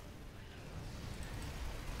attack.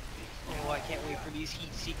 Oh, I can't wait for these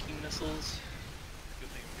heat-seeking missiles.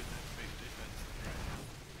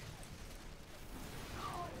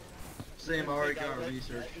 Same, I already got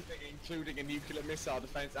research. Including a nuclear missile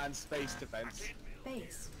defense and space defense.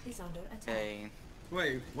 Base is under attack. Hey.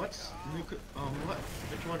 Wait, what's nuclear? What?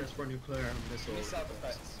 Which one is for nuclear missiles? Missile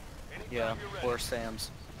defense. Yeah, or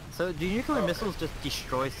SAMs. So do nuclear missiles just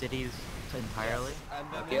destroy cities entirely? And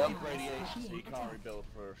then they need radiation so you can't rebuild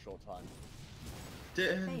for a short time.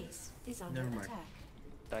 Base is under Never mind. attack.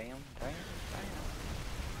 Damn.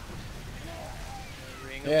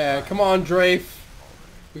 Yeah, come on, Drafe.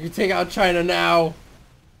 We can take out China now.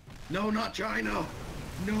 No, not China.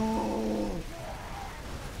 No.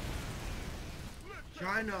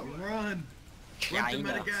 China, run. Run to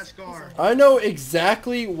Madagascar. I know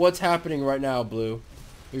exactly what's happening right now, Blue.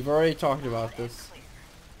 We've already talked about this.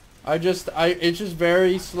 It's just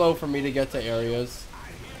very slow for me to get to areas.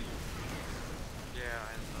 Yeah,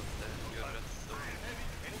 I love that. You're just so...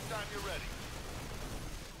 Anytime you're ready.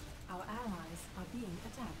 Our allies are being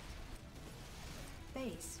attacked.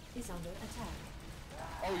 Base is under attack.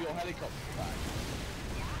 Oh, your helicopter's back.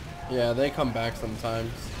 Yeah, they come back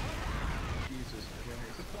sometimes. Jesus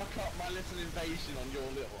Christ. Fuck up my little invasion on your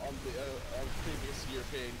previous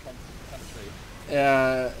European country.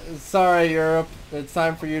 Yeah, sorry, Europe. It's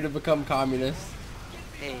time for you to become communist.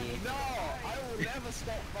 Hey. No, I will never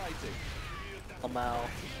stop fighting. I'm out.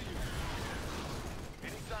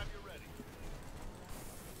 Anytime you're ready.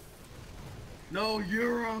 No,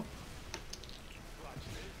 Europe.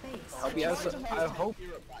 I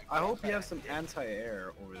hope you have some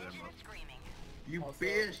anti-air over there, Mo. You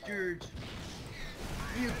bastards.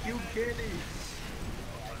 You Kenny.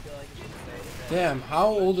 Damn, how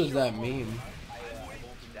old does that mean?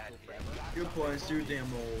 Your point's too damn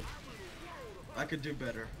old. I could do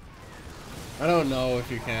better. I don't know if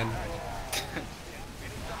you can.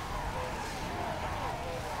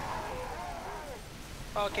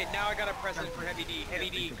 Okay, now I got a present for Heavy D. Heavy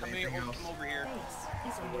D, come over here.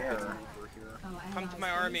 Base is under Where? attack. Come to my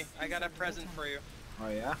army. I got a present for you. Oh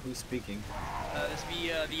yeah? Who's speaking? This be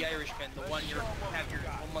the Irishman, the one you have your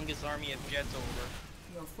humongous army of jets over.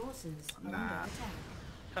 Your forces are Nah. under attack.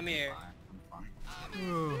 Come here.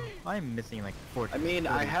 I'm missing like 40. I mean,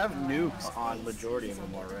 I have nukes on majority of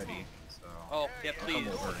them already, so... Oh, yeah, I'll please.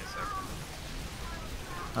 come over in a second.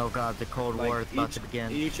 Oh god, the Cold War is about to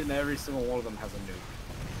begin. Each and every single one of them has a nuke.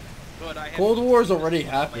 Good, I have Cold War's all already my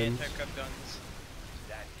happened. anti-creep guns.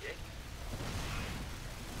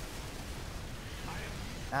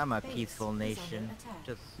 I'm a peaceful nation.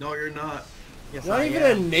 Just No, you're not. yes, You're not I even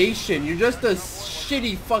am. a nation. You're just a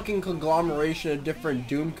shitty fucking conglomeration of different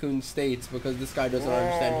Doomcoon states because this guy doesn't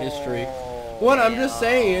understand history. What? I'm just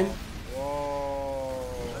saying.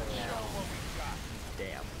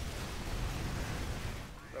 Damn.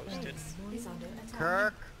 Roasted. Base is under attack.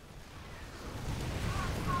 Kirk.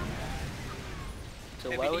 So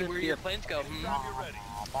Heavy why D, would it where be your a planes go?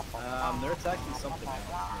 They're attacking something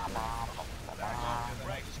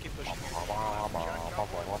Just keep pushing.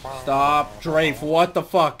 Stop, Drafe. What the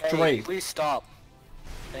fuck, Hey, Drafe? please stop.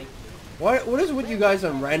 Thank you. What is with you guys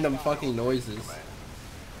on random fucking noises?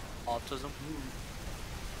 Autism?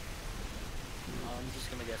 I'm just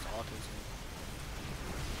gonna guess autism.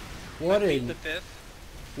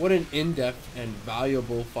 What an in-depth and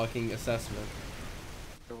valuable fucking assessment.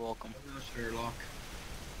 You're welcome. Sherlock.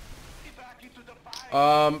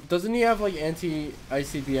 Doesn't he have like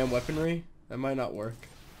anti-ICBM weaponry? That might not work.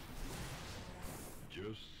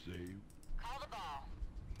 Just say.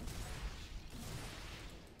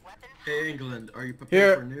 Hey, England, are you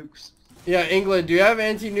prepared for nukes? Yeah, England, do you have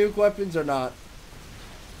anti-nuke weapons or not?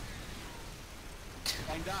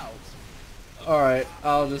 Find out. Alright,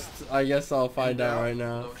 I guess I'll find out right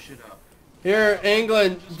now. Blow shit up. Here,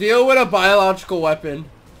 England, deal with a biological weapon.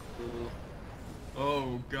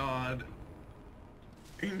 Oh god.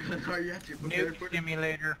 England, are you actually prepared for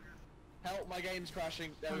simulator? Help, my game's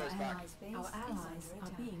crashing. There it goes back. Our allies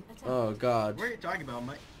are being attacked. Oh god. What are you talking about,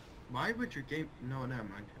 Mike? Why would your game... No, never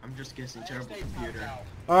mind. I'm just guessing terrible computer.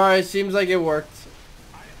 Alright, seems like it worked.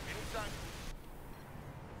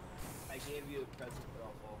 I gave you a present,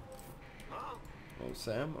 Ruffle. Oh,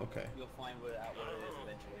 Sam? Okay. You'll find what it is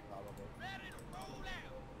eventually, probably.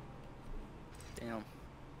 Damn.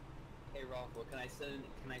 Hey, Ruffle, can I send you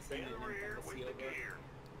an embassy over?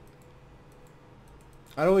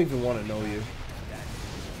 I don't even want to know you.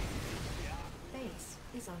 Base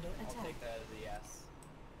is under attack. I'll take that as a yes.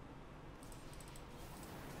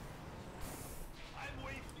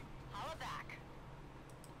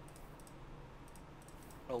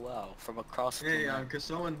 Oh wow, from across the Hey, map. could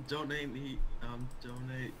someone donate me,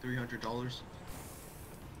 donate $300?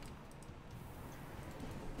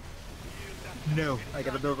 No, I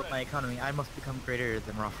gotta build up my economy. I must become greater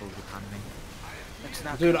than Ruffle's economy.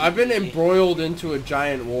 Dude, I've been embroiled into a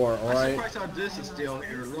giant war, I'm alright? surprised how this is still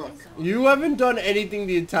here, look. You haven't done anything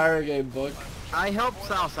the entire game, Book. I helped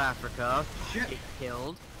South Africa get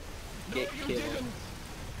killed. Get killed.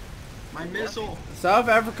 My missile. South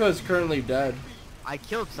Africa is currently dead. I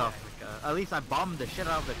killed South Africa. At least I bombed the shit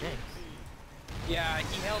out of the tanks. Yeah,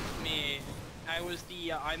 he helped me. I'm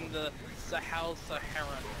the Saharan,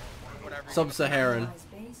 whatever. Sub-Saharan.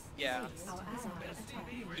 Yeah.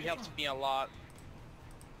 He helped me a lot.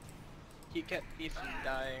 He kept me from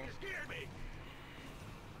dying.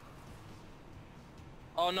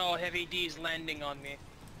 Oh no, Heavy D's landing on me.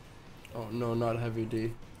 Oh no, not Heavy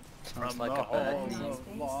D. Sounds like a bad thing.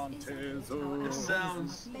 It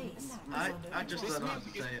sounds... I just don't know how to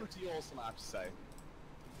say it. Pretty awesome, I have to say.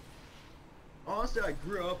 Honestly, I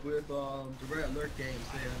grew up with the Red Alert games.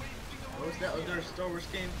 What was that other Star Wars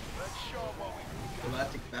game?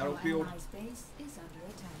 Galactic Battlefield?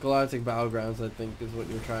 Galactic Battlegrounds, I think, is what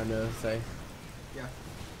you're trying to say. Yeah.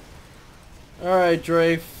 Alright,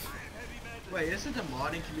 Drafe. Wait, isn't the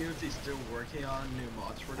modding community still working on new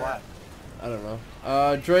mods for that? I don't know.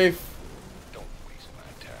 Drafe.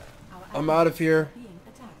 I'm out of here.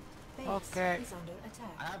 Okay.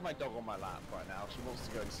 I have my dog on my lap right now. She wants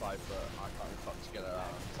to go inside, but I can't be fucked to get her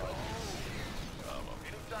out inside.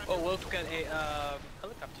 Oh, we'll get a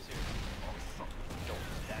helicopters here.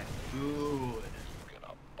 Good.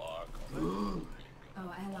 Good.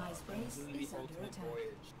 Our allies' base is under attack.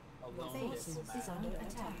 Base is under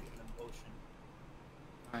attack.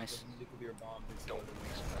 Nice. Nuclear bomb.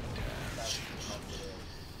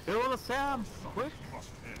 Build a Sam, quick!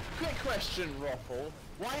 Quick question, Ruffle.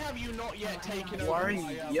 Why have you not yet taken over? Why are you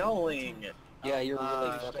yelling? Yeah, you're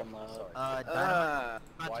really fucking loud. Why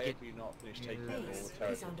have you not finished taking over all the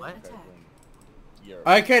territory?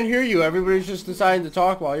 I can't hear you. Everybody's just deciding to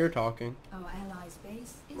talk while you're talking. Our allies'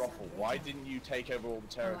 base is Ruffle, why didn't you take over all the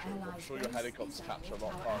territory? I'm sure your helicopters capture a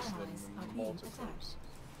lot faster than mortar troops.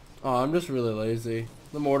 Oh, I'm just really lazy.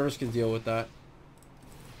 The mortars can deal with that.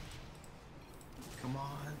 Come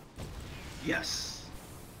on. Yes.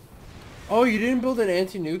 Oh, you didn't build an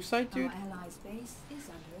anti-nuke site, dude? Our allies' base is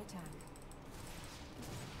under attack.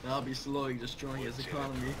 I'll be slowly destroying his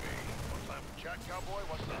economy.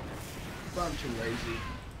 But I'm too lazy.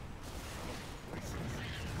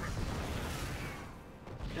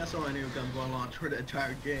 That's all I knew I'm going to launch for the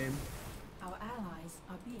entire game. Our allies'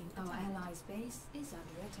 base is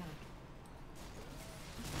under attack.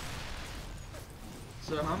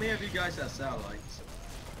 So how many of you guys have satellites?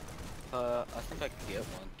 I think I could get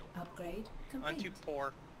one. Upgrade complete. I'm too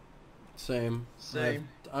poor. Same. Same.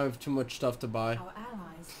 I have too much stuff to buy. Our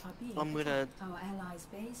allies are being I'm gonna Our allies'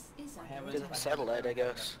 base is under get attack. a satellite, I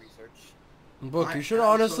guess. Book, you should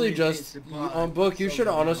honestly just... Book, you should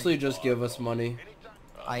honestly just give us money.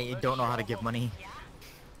 I don't know how to give money.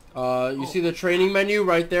 You see the training menu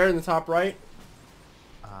right there in the top right?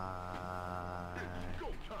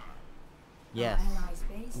 Yes.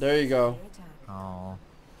 There you go. Oh.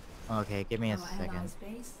 Okay, give me a second.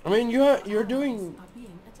 I mean, you're doing...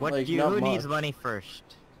 What like, do you, not who much. needs money first?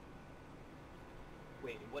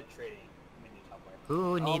 Wait, what trading?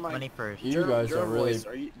 Who needs money first? You guys are really...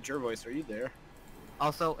 Jervois, are you there?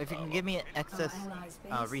 Also, if you can give me excess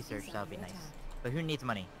research, that would be nice. But who needs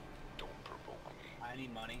money? I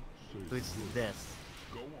need money. Who's this?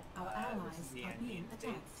 Our allies are being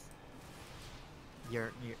attacked.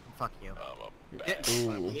 You're fuck you.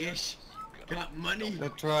 Ooh. Yes. Got money.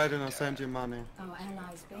 That's right, and I sent you money. Our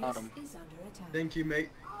allies' base is under attack. Thank you, mate.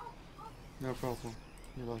 No problem.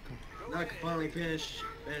 You're welcome. Now I can finally finish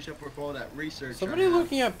up with all that research. Somebody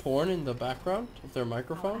looking at porn in the background with their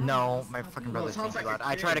microphone? No, my fucking brother's sounds thinking like about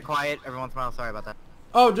a it. I try to kid. quiet every once in a while. Sorry about that.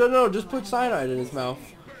 Oh, no, just put cyanide in his mouth.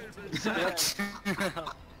 Nice.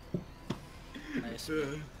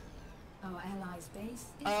 Our allies' base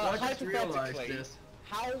is I just realized Hypothetically, this.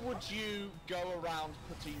 how would you go around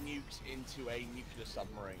putting nukes into a nuclear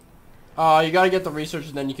submarine? You gotta get the research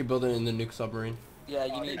and then you can build it in the nuke submarine. Yeah,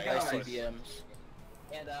 you need guys. ICBMs.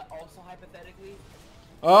 And also hypothetically,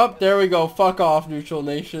 Oh, there we go. Fuck off, neutral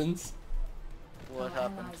nations. What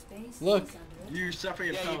happened? Look. You suffer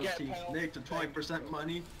your Yeah, you get penalties. Negative to 20%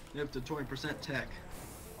 money, negative to 20% tech.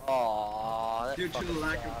 Aww, Due to the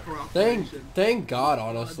lack of Thank cooperation. God,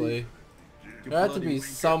 honestly. There had to be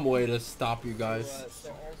some way to stop you guys. so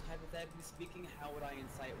also hypothetically speaking, how would I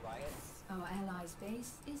incite riots? Our allies'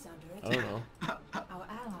 base is under I attack. don't know. Our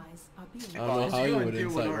allies are being I don't know how you would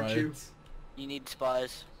incite riots. You need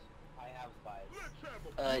spies. I have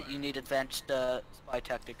spies. You need advanced spy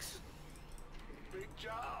tactics.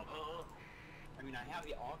 I mean, I have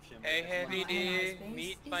the option. but Hey, it's Heavy not- D,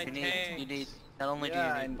 meet my You tanks. need, not only do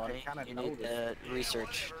Yeah, you need I money, kinda you know need this.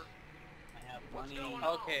 research. I have money.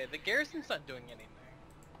 Okay, the garrison's not doing anything.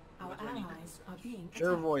 Our allies are being Sure,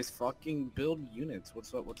 attacked. voice. Fucking build units.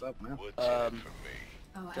 What's up, man? Our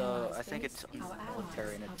So allies' I think base it's is- our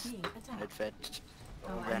military and allies it's are being attacked. advanced.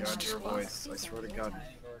 Our advanced allies' Sure, spy. voice. I is swear to under God.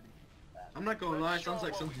 attack. I'm not gonna lie, sounds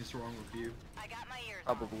like something's wrong with you.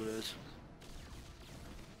 Probably is.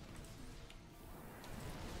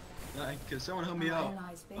 Like, could someone help me Our out?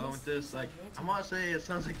 allies' base With this, is like, under I wanna say it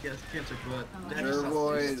sounds like he has cancer, but that Sure, just sounds so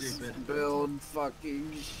voice. stupid. Build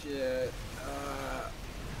fucking shit.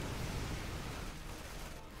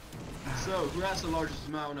 So, who has the largest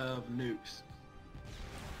amount of nukes?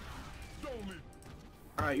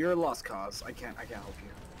 Alright, you're a lost cause. I can't help you.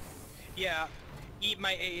 Yeah, eat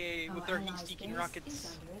my AA with Our their allies' heat-seeking base rockets.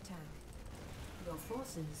 is under attack. Your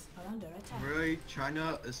forces are under attack. Really?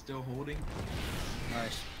 China is still holding?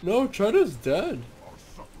 Nice. No, China's dead.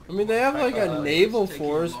 I mean, they have like a naval it's taking a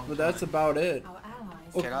force, long but that's time. about it. Our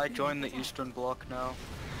allies Can are I being join the attacked. Eastern Bloc now?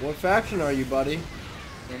 What faction are you, buddy?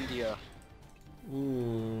 India.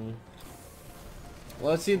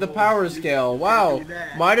 Let's see the power scale. Wow, do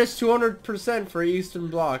that. minus 200% for Eastern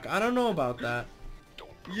Bloc. I don't know about that.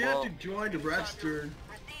 You have to join the Western.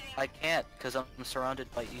 I can't, because I'm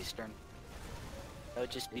surrounded by Eastern. That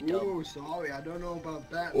would just be dumb. Oh, sorry, I don't know about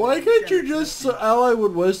that. Why man. can't you can't just accept ally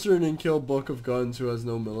with Western and kill Book of Guns, who has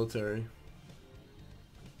no military?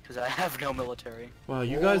 Because I have no military. Wow,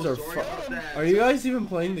 you Oh, guys are sorry about that. Are you guys even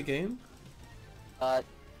playing the game?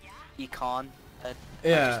 Econ. I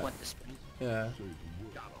Yeah. just went to Spain. Yeah.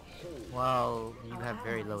 Well, you Our have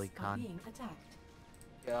very low allies are econ. being attacked.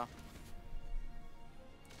 Yeah.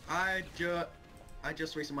 I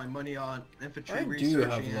just wasted my money on infantry I do research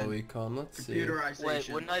have and low econ. Let's see. computerization. Wait,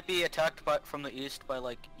 wouldn't I be attacked from the east by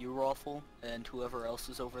like you, Raffle, and whoever else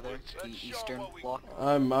is over there? The Eastern Bloc?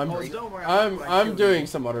 I'm don't worry, I'll I'm kill doing you.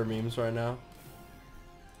 some other memes right now.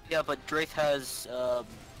 Yeah, but Drath has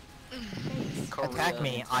Korea. Attack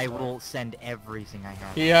me, I will send everything I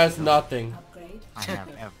have. He has nothing. Upgrade. I have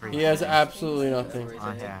everything. He has absolutely nothing.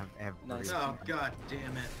 I have everything. Oh, god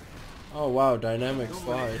damn it. Oh wow, dynamic Don't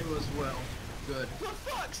slide. worry, it was well. Good. For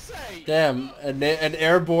fuck's sake! Damn, an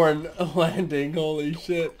airborne landing. Holy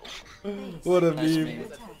shit. What a Nice meme. meme.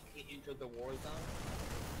 He entered the war zone.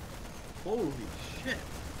 Holy shit.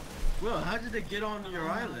 Well, how did they get on your Our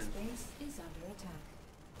allies' island? base is under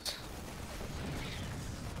attack.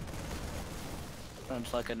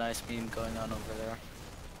 Sounds like a nice meme going on over there.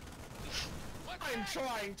 I'm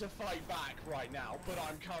trying to fight back right now, but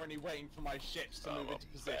I'm currently waiting for my ships to move into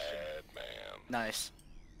position. Nice.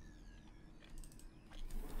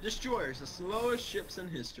 Destroyers, the slowest ships in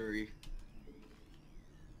history.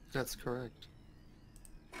 That's correct.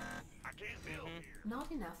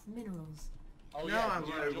 Not enough minerals. Oh No, yeah, I'm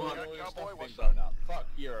because worried all about- your stuff being blown up. Fuck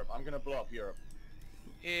Europe, I'm gonna blow up Europe.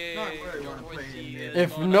 Not where I wanna play in there.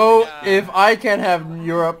 If I can't have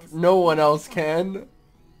Europe, no one else can.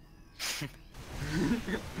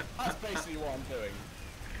 That's basically what I'm doing.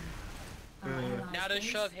 Our allies' Now to base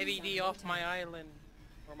shove is Heavy D under off attack. my island.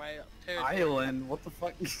 Or my territory. Island? What the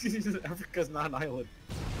fuck? Africa's not an island.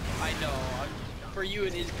 I know. For you,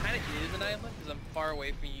 it is kind of an island because I'm far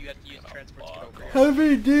away from you. You have to use transport to get over here.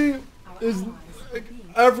 Heavy D is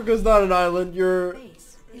Africa's not an island. You're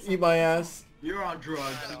Base is eat my ass. You're on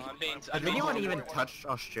drugs. No, I'm being. Has anyone even touched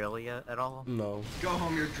Australia at all? No. Go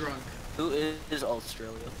home, you're drunk. Who is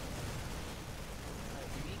Australia?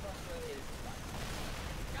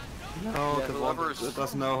 No, Yeah, the whoever's- one that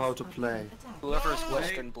doesn't know how to play. Whoever's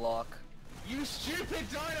Western Bloc. You stupid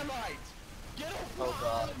dynamite! Get off Oh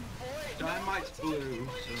god. Dynamite's blue.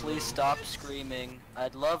 So... Please stop screaming.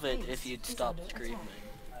 I'd love it if you'd stop screaming.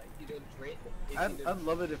 I'd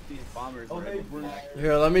love it if these bombers were able to...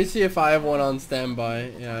 Here, let me see if I have one on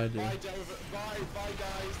standby. Yeah, I do. Bye,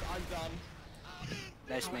 guys. I'm done.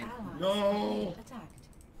 Nice man. No!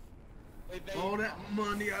 All that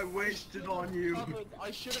money I wasted on you.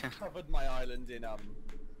 I should have covered my island in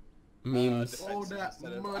memes. All that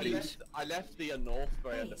money. I left the north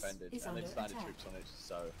very undefended, and then landed troops on it.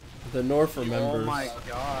 So The North remembers. Oh my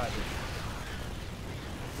god.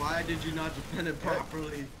 Why did you not defend it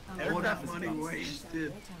properly? All that money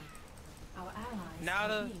wasted. Now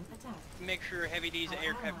to make sure Heavy D's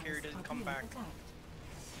aircraft carrier doesn't come back.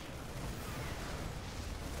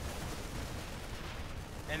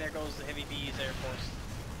 And there goes the Heavy D's Air Force.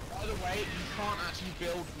 By the way, you can't actually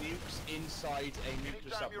build nukes inside a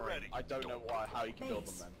nuclear submarine. I don't know how you can build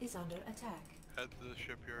them then. Is under attack. Head to the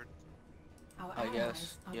shipyard. Our I allies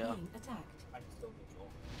guess, are yeah. being attacked. I'm still neutral.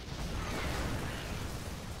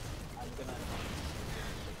 I'm gonna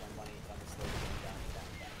take my money if I'm slowly going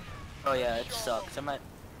down. Oh yeah, it sucks. I'm at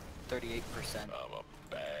 38%. I'm a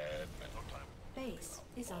bad man. Base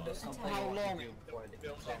is under attack. How long? Our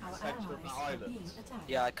allies are being attacked.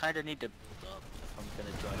 Yeah, I kind of need to build up if I'm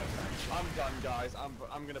gonna join a faction. I'm done, guys.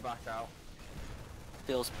 I'm gonna back out.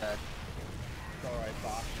 Feels bad. Alright,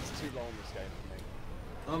 back. It's too long this game for me.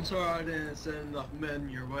 I'm sorry I didn't send enough men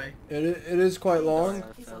your way. It is quite long,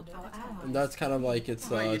 Is under attack. and that's kind of like its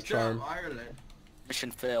Wait, you still have charm. Ireland.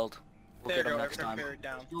 Mission failed. We'll There get you them go, next time. aircraft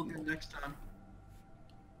carrier down. You'll get next time.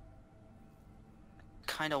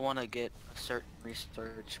 Kind of want to get a certain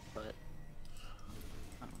research, but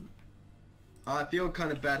I feel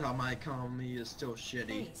kind of bad how my economy is still shitty.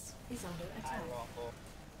 Base is under attack.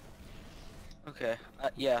 okay.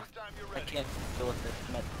 Yeah, I can't deal with it.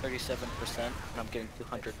 I'm at 37%, and I'm getting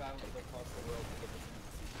 200.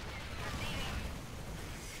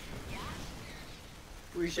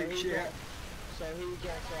 We should share. So who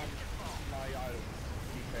got my island?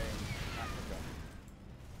 UK and Africa.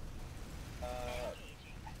 I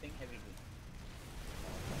think Heavy D.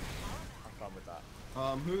 I'm fine with that.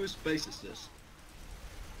 Whose base is this?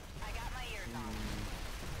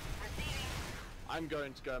 I'm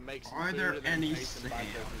going to go make some Are food there and then any chase them back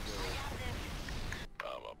over the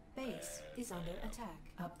wall. Base is under attack.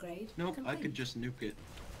 Upgrade Nope, complete. I could just nuke it.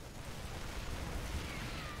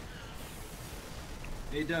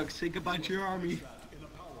 Hey Doug, say goodbye to your army.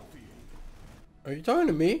 Are you talking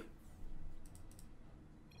to me?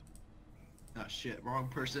 Oh shit, wrong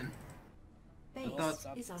person. Base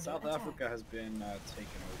thought is under South attack. Africa has been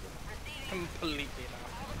taken over. Completely now.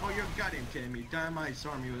 Oh, you're goddamn kidding me. Dynamite's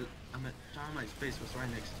army was, Dynamite's base was right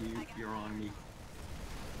next to you, your army.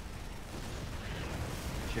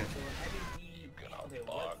 Shit. Okay,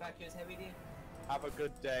 what faction is Heavy D? Have a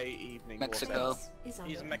good day, evening. Mexico. Is under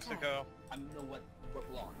He's in attack. Mexico. I don't know what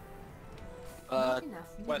lawn. Not enough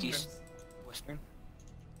Western. minerals. Western.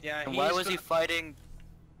 Yeah, And why he's was he go- fighting?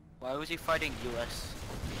 Why was he fighting U.S.?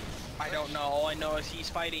 I don't know. All I know is he's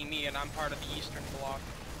fighting me, and I'm part of the Eastern Bloc.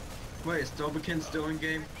 Wait, is Doberkin still in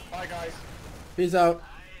game? Bye guys. Peace out.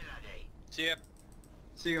 See ya.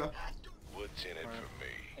 See ya. What's in it for me?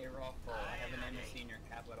 Hey Raffle, I have an embassy in your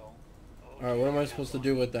capital. Alright, what am I supposed to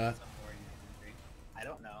do with that? Somewhere in your country. I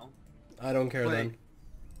don't know. I don't care Wait. then.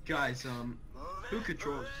 Guys, who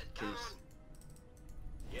controls this?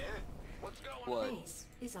 Yeah? What's going What? Base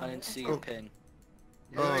is I under didn't see attack. your pin.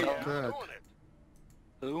 Oh, Yeah. good.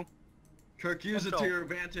 Who? Kirk, use it to your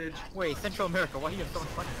advantage. Wait, Central America, why do you have so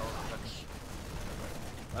much money all of a sudden?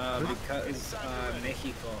 Because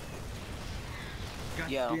Mexico. God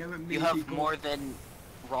Yeah, damn it, you have Mexico. more than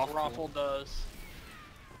Raffle. Raffle does.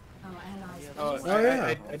 Our allies Oh, base Oh, is yeah. under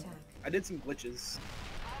I attack. did some glitches.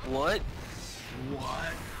 What?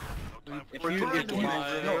 What? If We're you, trying if to you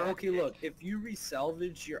lie. no, okay, look. If you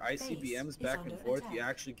resalvage your ICBMs is back and under forth, attack. you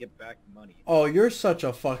actually get back money. Oh, you're such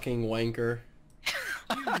a fucking wanker. You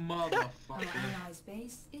Our motherfucker. allies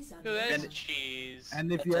base is under Dude, that's attack. cheese.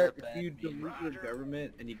 And if That's you a if bad you meme. delete your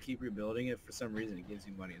government and you keep rebuilding it, for some reason it gives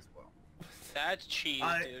you money as well. That's cheese,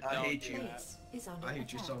 dude. I Don't hate do you. that. Base is under I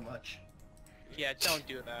hate you attack. so much. Yeah, don't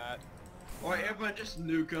do that. Alright, everyone just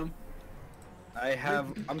nuke him.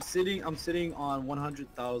 I'm sitting on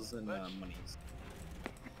 100,000 monies,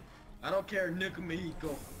 I don't care, nuke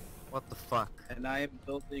Mexico. What the fuck? and I am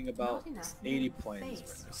building about Not enough 80 minerals. planes.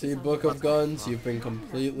 Base See, is under Book of attack. Guns, you've been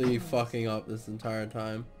completely fucking up this entire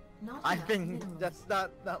time. Not I've enough been. minerals. That's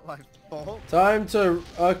not my fault. Time to.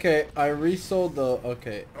 Okay, I resold the.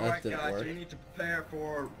 Okay, that Alright didn't guys, work. we need to prepare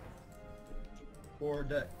for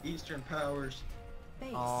the Eastern powers.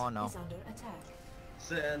 base Oh, no. is under attack.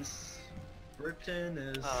 Since Britain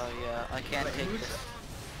is... Oh yeah, I can't take this.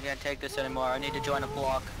 I can't take this anymore. I need to join a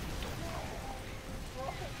block.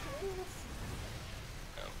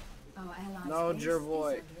 Our allies' No, base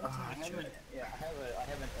Jervoy. is under attack. I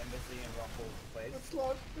have an embassy in Ruffles place.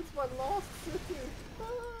 It's my lost city.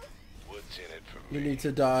 What's in it for You me? need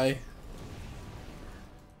to die.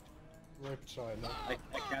 Rip China. I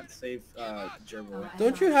can't save Jervoy.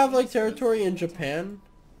 Don't you have like territory in Japan?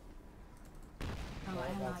 Our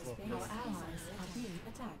allies' are being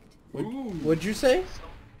attacked. What'd you say?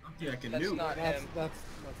 Yeah, I can That's nuke. not That's him. not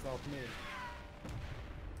me.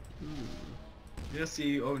 Yes,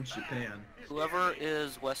 he owns Japan. Whoever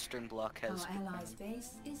is Western Bloc has. Our allies'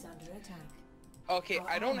 base is under attack. Okay, Our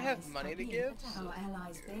I don't allies have money are to being give. attacked. Our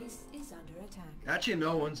allies' base is under attack. Actually,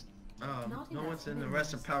 no one's Not no enough one's in the minerals.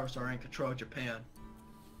 Western powers are in control of Japan.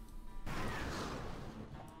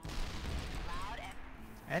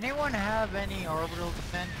 Anyone have any orbital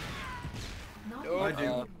defense? Not Oh, I enough.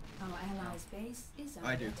 do. Our allies' base is under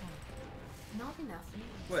I do. attack. Not enough.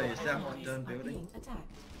 Wait, Our is that one allies done are building? being attacked.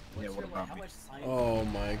 Yeah, what about me? Oh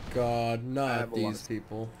my god, I not have a lot these of-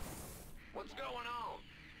 people. What's going on?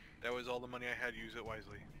 That was all the money I had. Use it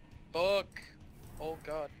wisely. Book. Oh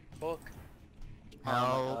god, book. Oh my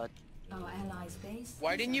No, god. Our allies' base.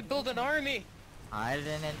 Why is didn't you under build an attack. army? I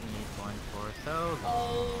didn't need one for so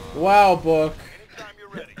long. Wow, book. Anytime you're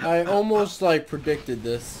ready. I almost like predicted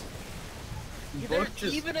this. There's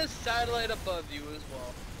just- even a satellite above you as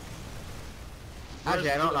well.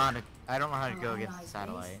 Actually, I don't know how to. I don't know how to go Our against the allies'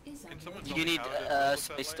 satellite. base is Can under someone attack. tell You me need how to build a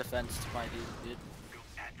space satellite? defense, my dude.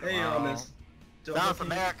 Hey, Wow. Miss. South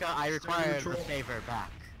America, I require the neutral. favor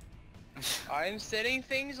back. I'm setting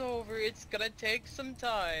things over. It's gonna take some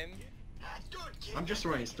time. I'm just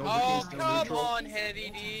running Storm Oh, King come neutral. on, Heavy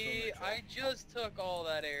D. I just took all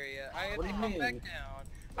that area. I have What to do you come mean? back down.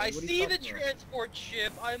 What I are you see the talking about? transport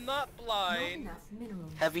ship. I'm not Not blind. enough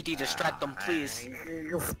minerals. Heavy D, distract them, please.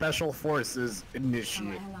 Special forces Our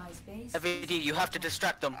initiate. allies' base. Heavy D, you have to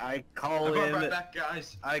distract them. I I'm call going right in. back,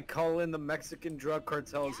 guys. I call in the Mexican drug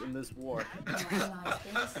cartels in this war. Our allies'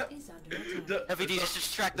 base is under attack. Heavy D, just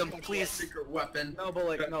distract them, please. Secret weapon. No, but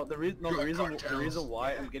like no, the Drug reason cartels.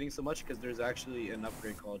 why I'm getting so much because there's actually an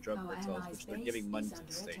upgrade called drug Our cartels, allies' which they're base giving money is to the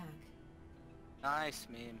under state. attack. Nice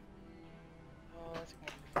meme. Oh, that's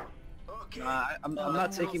Nah, I'm Our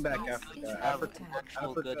not taking allies' back base Africa. is under Africa, attack.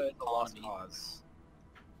 Actual Africa good is a lost economy. cause.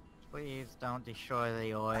 Please don't destroy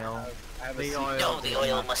the oil. I have a The secret- oil. No, the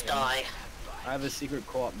oil must die. I have a secret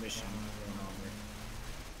co-op mission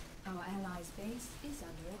going on Our allies' base is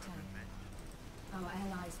under attack. Our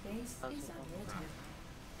allies' base is under attack.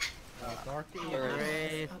 Grace, are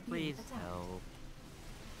being please attacked. help.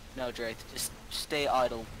 No, Drath, just stay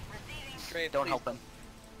idle. great. Don't help him.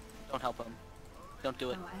 Don't help him. Don't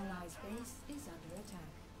do it. Our allies' base is under attack.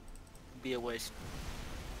 Be a waste.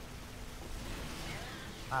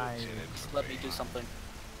 I. Just let me do something.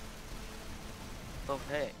 Oh,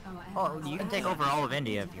 hey. Our Oh, allies' you can base take over is all of under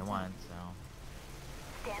India if attack. you want.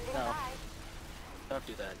 So. No. Don't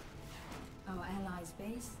do that. Our allies'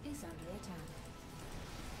 base is under attack.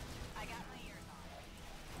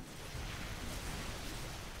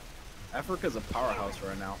 Africa's a powerhouse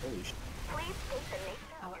right now. Holy shit.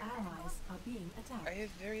 Our allies are being attacked. I have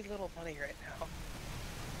very little money right now.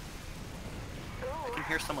 I can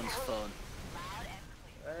hear someone's phone.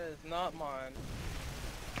 That is not mine.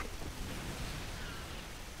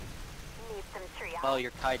 Oh,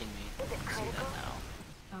 you're kiting me. I see that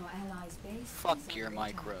now. Our allies' base Fuck is your under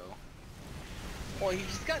attack. micro. Well,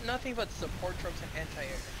 he's got nothing but support troops and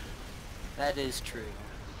anti-air. That is true.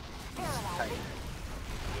 He's kiting.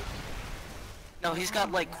 No, he's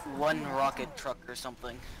got like one rocket truck or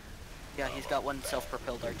something. Yeah, he's got one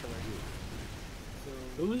self-propelled artillery.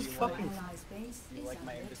 Who's Our fucking? allies' base You is like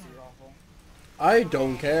my under embassy attack. raffle? I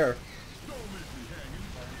don't care.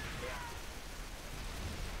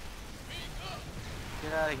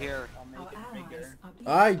 Get out of here. I'll make Our it allies bigger. are being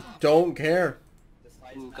I attacked. don't care. The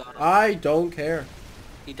size Ooh, got him. I don't care.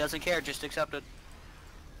 He doesn't care, just accept it.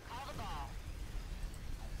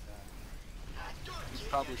 He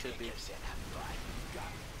probably should be.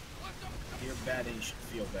 You're bad and you should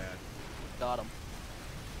feel bad. Got him.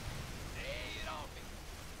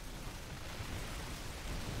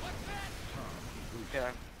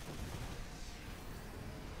 Okay.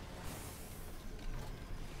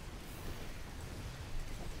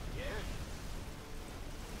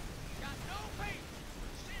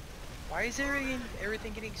 Why is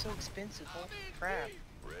everything getting so expensive? Holy crap.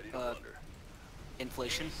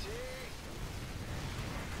 Inflation.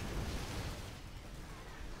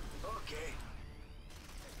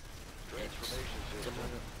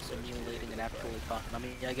 simulating an actual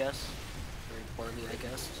economy, I guess. Very poorly, I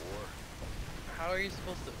guess. How are you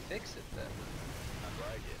supposed to fix it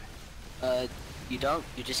then? You don't.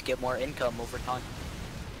 You just get more income over time.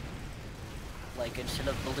 Like, instead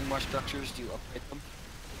of building more structures, you upgrade them.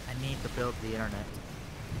 I need to build the internet.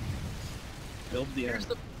 Build the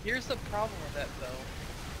internet. Here's the problem with that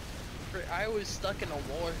though. I was stuck in a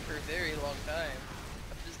war for a very long time.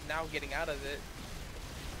 I'm just now getting out of it.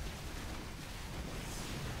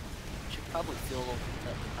 Should probably feel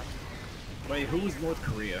that. Wait, who was North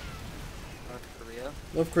Korea? North Korea?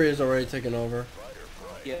 North Korea's already taken over.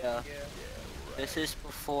 Yeah. This is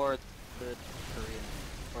before the Korean.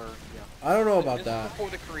 Or, yeah. I don't know about This that. is before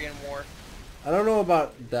the Korean War. I don't know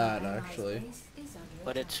about that, actually.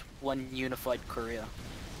 But it's one unified Korea.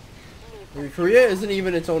 I mean, Korea isn't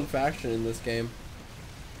even its own faction in this game.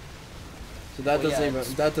 So that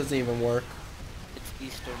doesn't even work. It's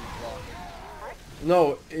Eastern Bloc.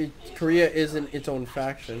 No, Korea isn't its own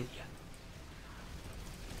faction.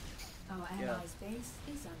 Yeah.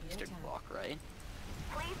 Eastern Bloc, right?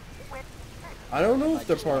 I don't know if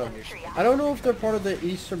they're part of. I don't know if they're part of the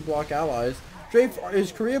Eastern Bloc allies. Drafe,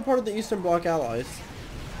 is Korea part of the Eastern Bloc allies?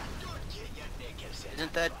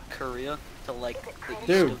 Isn't that Korea to like the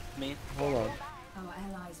Dude, east of me? hold on.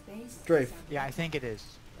 Drafe. Yeah, I think it is.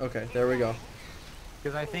 Okay, there we go.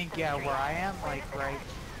 Because I think, yeah, where I am, like, right...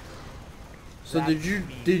 So did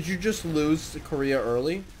you just lose to Korea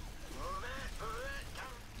early?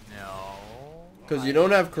 No. Because you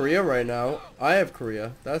don't have Korea right now. I have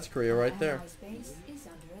Korea. That's Korea right there.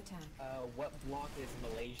 What block is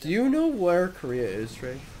Malaysia? Do you know where Korea is,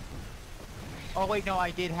 Drafe? Oh wait, no, I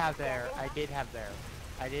did have there. I did have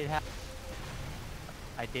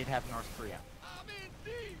North Korea.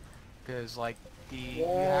 Because like the.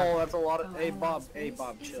 Whoa, that's a lot of. Hey Bob,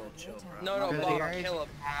 chill, bro. No, Bob, kill him.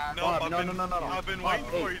 Bob, no. I've been waiting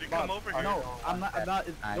for you to come over here. No, I'm not.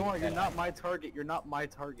 Don't worry, you're not my target. You're not my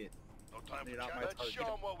target. No time You're for not my chat. target. Show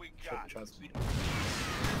 'em what we got. Trust me.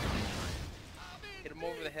 Hit him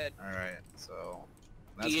over the head. All right, so.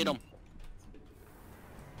 Get him.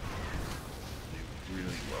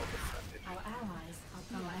 Really well defended. Our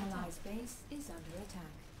allies' base is under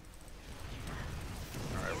attack.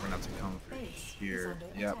 All right, we're gonna have to come through Base here. is under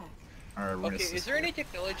Yep. attack. All right, we're Okay, gonna. is there any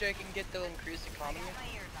technology I can get to increase economy?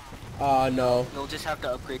 No. You'll just have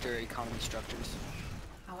to upgrade your economy structures.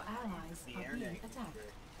 Our allies are being attacked.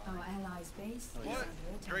 Our allies' base is under attack.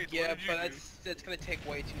 Great, Yeah, what did you but do? that's gonna take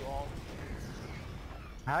way too long.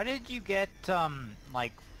 How did you get,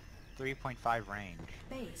 like, 3.5 range?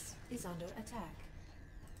 Base is under attack.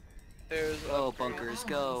 There's Go, bunkers,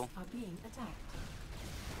 go. Are being attacked.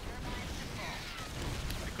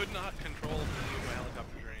 I could not control my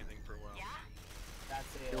helicopters or anything for a while.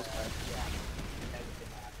 That's it. Feels bad.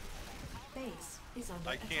 Base is under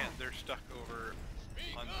I attack. can't, they're stuck over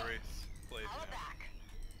on Thrace place now.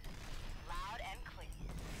 Loud and clear.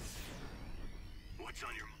 What's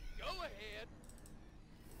on your mind? Go ahead.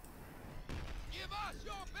 Give us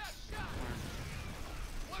your best shot.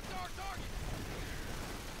 What's our target?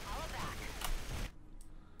 All back.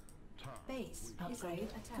 Base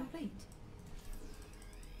upgrade complete.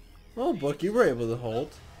 Oh, Book, you were able to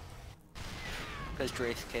hold. Because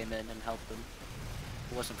Drace came in and helped them.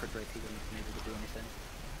 If it wasn't for Drace, he wouldn't have been able to do anything.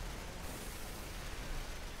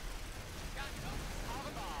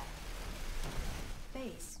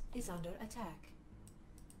 Base is under attack.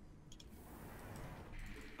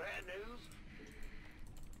 Bad news?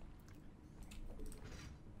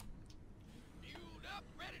 Fueled up,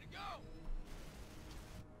 ready to go.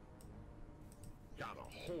 Got a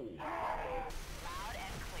hole. Loud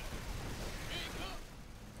and clear. Big up,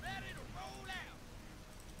 ready to roll out.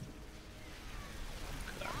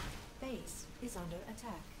 Base is under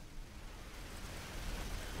attack.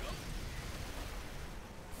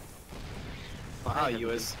 Wow,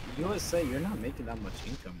 USA, you're not making that much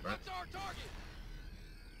income, bro. What's our target?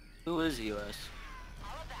 Who is US?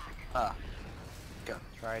 Ah. Go.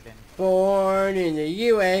 Trident. Born in the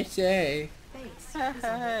USA. Base is under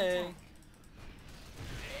attack.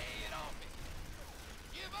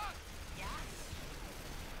 Give us. Yes.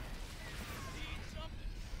 Need something.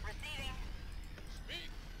 Receiving. Speak.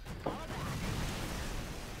 All back.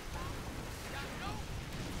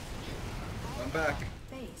 I'm back.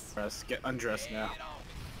 Base. Let's get undressed now.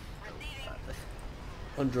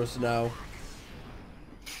 Undress now.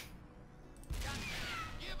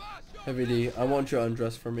 Heavy D, I want you to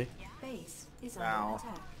undress for me. Base is Ow.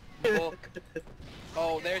 under attack. Book.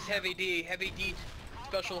 Oh, there's Heavy D. Heavy D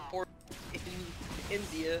special force in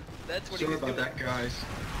India. That's what Sorry he's about doing. that, guys.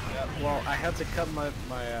 Yeah, well, I had to cut my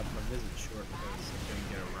visit short because I couldn't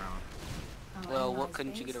get around. Well, what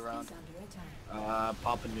couldn't you get around?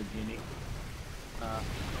 Papua New Guinea.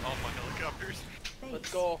 All my helicopters.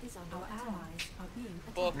 Let's go. Our allies are being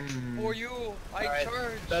Book for you. I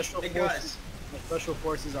charge. Special Hey, forces. guys. Special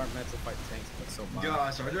forces aren't meant to fight tanks, but so far.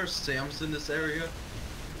 Guys, are there SAMs in this area?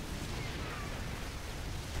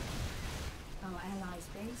 Our allies'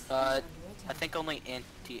 base is I under attack. think only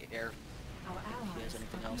anti-air. Our If he allies has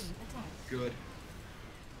anything are else. being attacked. Good.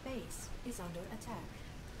 Base is under attack.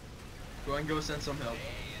 Go ahead and go send some help.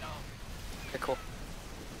 Okay, cool.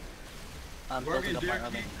 I'm Whatever you building do, up my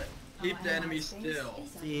army. keep the enemy still.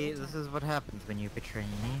 See, this is what happens when you betray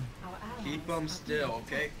me. Keep them still,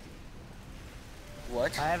 okay?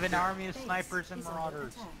 What? I have an army of snipers and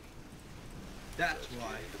marauders. That's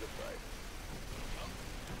why.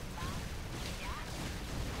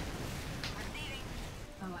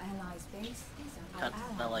 Our allies' base is under Kinda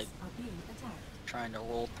our allies like are being attacked. trying to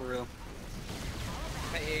roll through.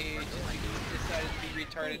 My AA just decided to be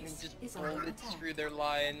retarded and just bolted through their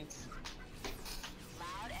lines.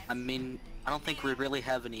 I mean, I don't think we really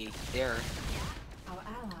have any air. Our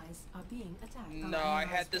allies are being attacked. No, I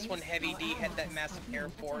had this one heavy D, had that massive air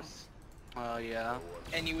force. Oh yeah.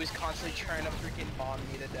 And he was constantly trying to freaking bomb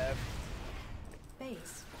me to death.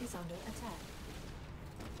 Base is under attack.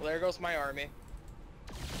 Well, there goes my army.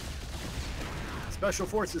 Special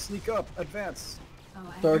forces, sneak up, advance.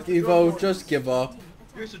 Dark Evo, just give up.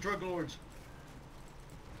 Here's the drug lords.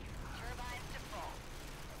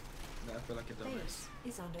 I feel like it does. Base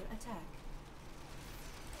is under attack.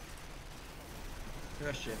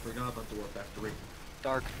 Oh shit, forgot about the war factory.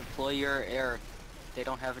 Dark, deploy your air. They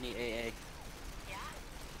don't have any AA.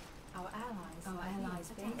 Our allies'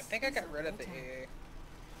 base. I think I got rid of the AA.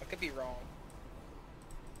 I could be wrong.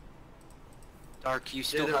 Dark, you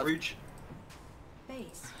still Did it have. reach?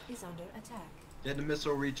 Base is under attack. Did the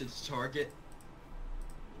missile reach its target?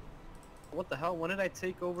 What the hell? When did I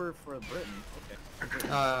take over for Britain? Okay.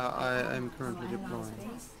 I'm currently deploying.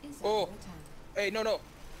 Oh, hey, no.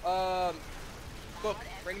 Book,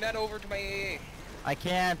 bring that over to my AA. I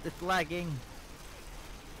can't, it's lagging.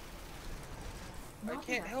 I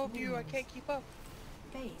can't help you, I can't keep up.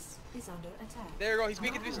 Base is under attack. There you go, he's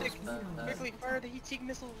making through stick. Quickly fire the heat-seeking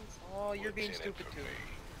missiles. Oh, you're being stupid too.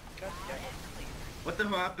 God damn it. What the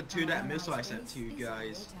hell happened to that missile I sent to you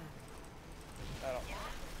guys? I don't know.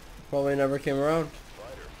 Probably never came around.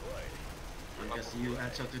 I guess you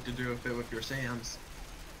had something to do with it with your SAMs.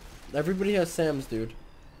 Everybody has SAMs, dude.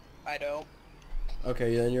 I don't.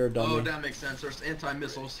 Okay, then you're a dummy. Oh, that makes sense. There's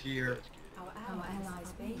anti-missiles here. Our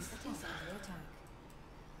allies' base is under attack.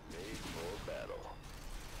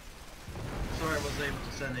 Sorry I wasn't able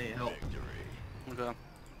to send any help. Okay.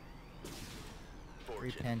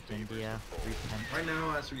 Repent, India. Repent. Right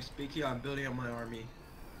now, as we speak here, I'm building up my army.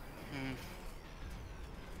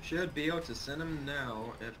 Should be able to send them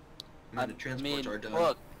now if the transports are done.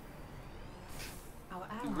 Look,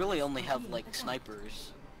 we really only have like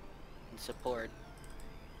snipers and support.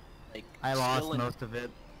 Like I lost Skill and- most of it.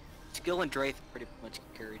 Skill and Draith pretty much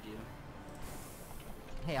carried you.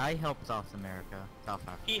 Hey, I helped South America. South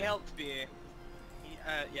Africa. He helped me.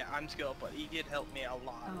 Yeah, I'm skilled, but he did help me a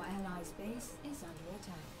lot. Our allies' base is under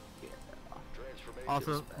attack.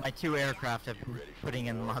 Also, my 2 aircraft have been putting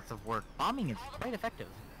in lots of work. Bombing is quite effective.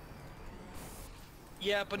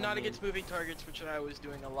 Yeah, but not against moving targets, which I was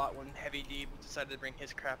doing a lot when Heavy D decided to bring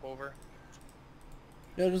his crap over.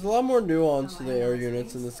 Yeah, there's a lot more nuance to the air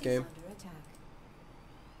units in this game.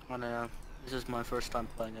 I know. This is my first time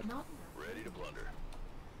playing it. Ready to blunder.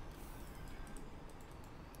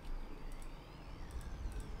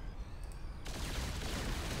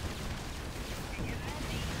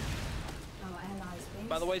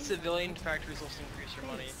 By the way, civilian factories will increase your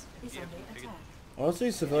money. If you haven't figured.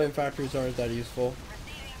 Honestly, civilian factories aren't that useful.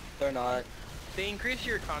 They're not. They increase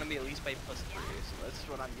your economy at least by +3, so that's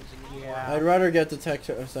what I'm using. I'd rather get the tech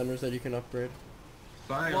centers that you can upgrade.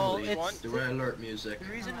 Finally, it's the red alert music.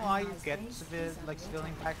 The reason why you get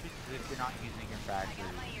civilian factories is if you're not using your factory.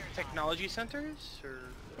 Technology centers, or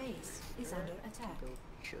Base is under attack.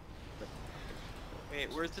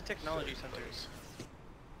 wait, where's the technology centers?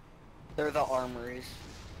 They're the armories.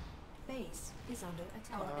 Base is under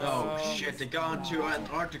attack. Oh shit, they gone to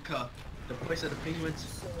Antarctica, the place of the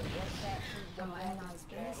penguins. Our allies'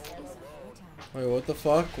 base is under attack. Wait, what the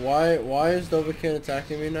fuck? Why is Dovahkiin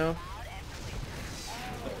attacking me now?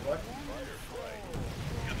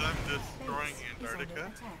 Because I'm destroying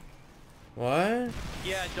Antarctica. What?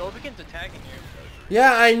 Yeah, Dovahkiin's attacking you.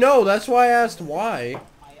 Yeah, I know. That's why I asked why.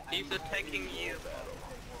 He's attacking you.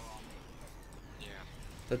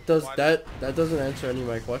 That doesn't answer any of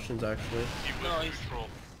my questions actually. No, he's...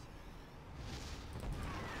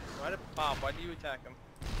 Bob, why do you attack him?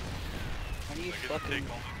 Why do you fucking...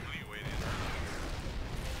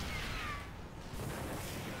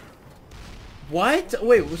 What?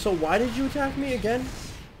 Wait, so why did you attack me again?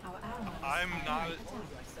 I'm not...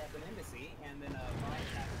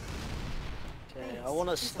 Okay, I want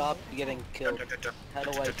to stop getting killed. How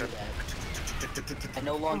do I do that? I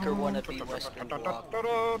no longer want to be Western Bloc.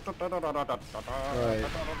 Alright.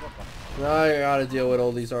 Now I gotta deal with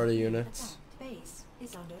all these arty units. Base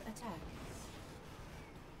is under attack.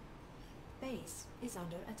 Base is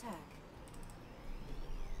under attack.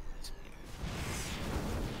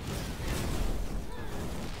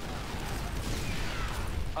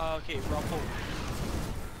 Okay, Ruffle.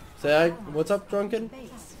 Say, what's up, Drunken?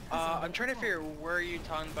 I'm trying to figure where are you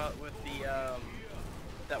talking about with the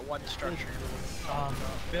that one structure.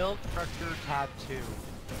 Build structure tab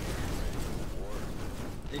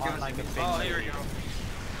 2. On like a big oh, here we go.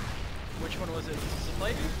 Which one was it? Supply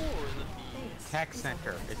depot or was it the tech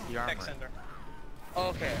center? It's the armor. tech center?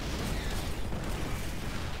 Okay.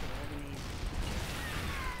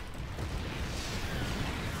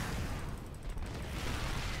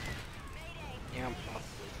 Yeah, I'm probably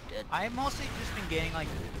dead. I've mostly just been getting like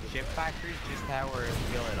ship factories just how we're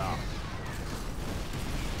kill it off.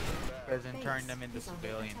 Because then turn them into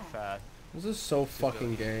civilian fast. This is so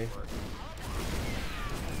fucking gay.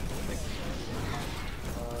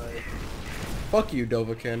 Fuck you,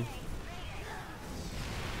 Dovahkiin.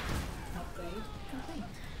 Upgrade complete.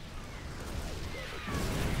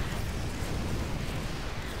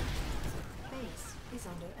 Base is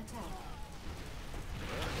under attack.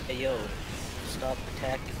 Hey yo, stop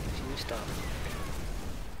attacking. You stop.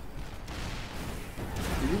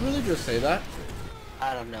 Did you really just say that?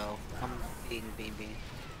 I don't know. I'm being BB.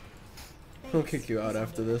 I'll kick you out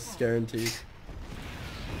after this, guaranteed.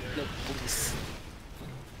 No, please.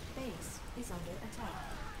 Base is under attack.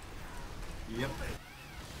 Yep.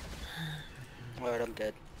 Alright, I'm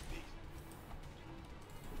dead.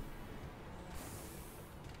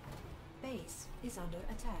 Base is under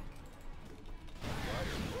attack.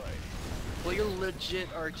 Well, you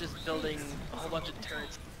legit are just building a whole bunch of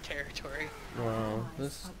turrets in territory. Wow,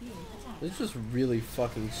 this is just really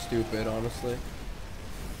fucking stupid, honestly.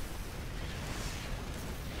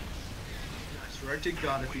 I swear to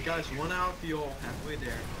God, if you guys run out of fuel halfway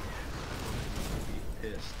there, I'll be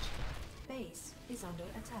pissed. Base is under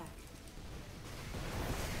attack.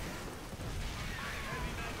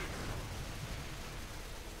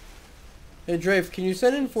 Hey Drafe, can you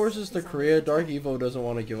send in forces to Korea? Dark Evo doesn't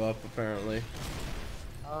want to give up, apparently.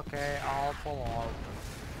 Okay, I'll pull off.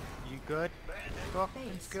 You good?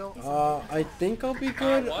 Skill? I think I'll be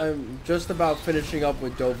good. I'm just about finishing up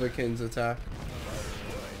with Dovahkiin's attack.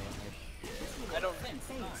 I don't. Base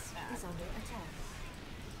is under attack.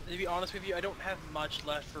 To be honest with you, I don't have much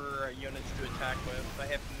left for units to attack with. I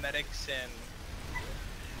have medics and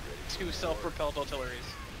 2 self-propelled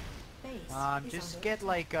artilleries. Just get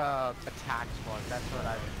like attack squad. That's what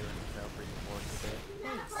I've been doing so for you forces.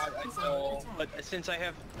 I know, but since I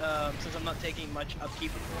have, since I'm not taking much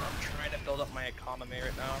upkeep, I'm trying to build up my economy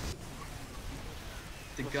right now.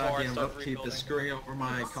 The Before I goddamn start upkeep rebuilding. is screwing over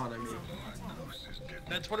my economy.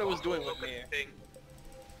 That's what it was doing with me.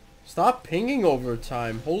 Stop pinging over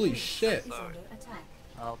time. Holy shit.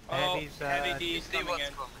 Oh, Heavy D's coming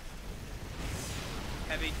in.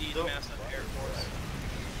 Heavy D's massive air force.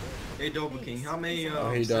 Hey Dovahkiin, how many he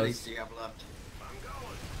cities does. do you have left?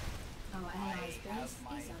 Our allies' base is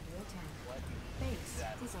under attack. Base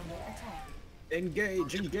is under attack.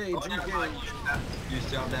 Engage, engage, Oh, never mind. engage. You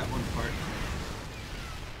still have that one part.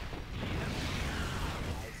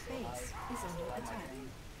 Base is under attack.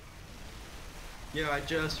 Yeah, I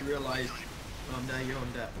just realized that you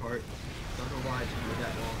own that part. Don't know why it took me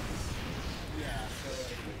that long. Yeah, so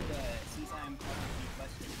since I'm probably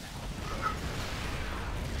Western now.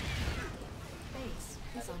 Base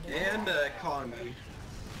is under And attack. economy.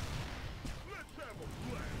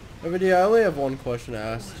 Everybody, I only have one question to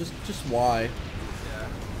ask. Just why?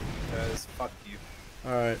 Because fuck you.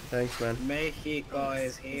 Alright, thanks, man. Mexico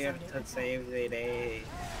is here to save the day.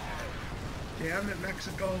 Damn it,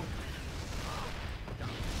 Mexico.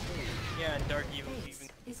 Yeah, and Dark Evil even. Base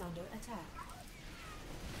is under attack.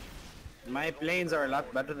 My planes are a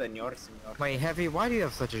lot better than yours, senor. Wait, Heavy, why do you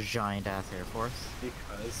have such a giant ass air force?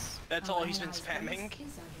 Because. That's all he's been spamming.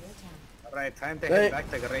 Alright, time to Hey. head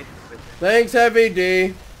back to Great Britain. Thanks, Heavy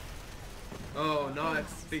D. Oh, now I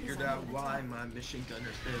figured out why my machine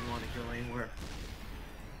gunners didn't want to go anywhere.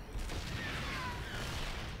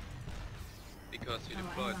 Because you Our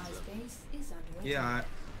deployed allies' them. base is under attack. Yeah,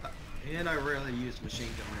 and I rarely use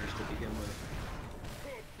machine gunners to begin with.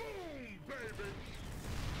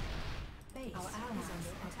 Base. Our allies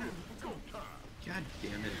are being attacked. God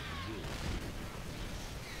damn it.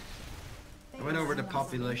 I went over to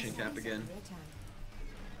population cap again.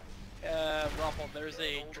 Ruffle, there's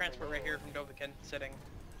a transport right here from Dovahkiin sitting.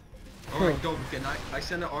 Alright, Dovahkiin, I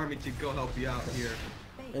sent an army to go help you out here.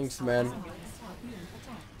 Thanks, man.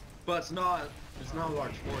 But it's not a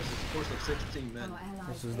large force, it's a force of 16 men.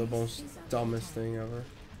 This is the most dumbest thing ever.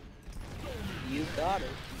 You got it.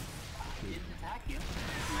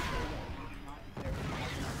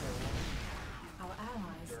 Our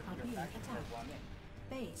allies are being attacked.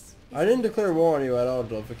 Base. I didn't declare war on you at all,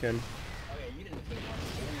 Dovahkiin.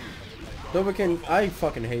 Dovahkiin, I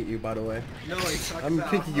fucking hate you, by the way. No, he's talking I'm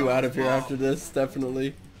about kicking you out of here after this,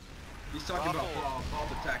 definitely. He's talking about bomb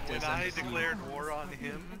attack. When I declared war on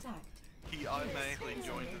him, he automatically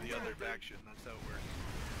joined the other faction. That's how it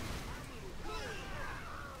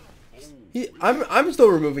works. I'm still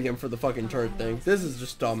removing him for the fucking turret thing. This is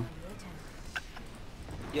just dumb.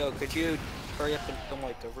 Yo, could you hurry up and become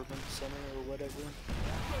like government center or whatever?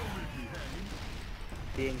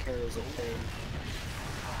 Being here is a pain.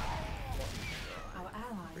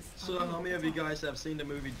 So how many of you guys have seen the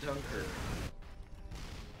movie Dunkirk?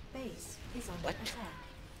 Base is under attack.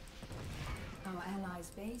 Our allies'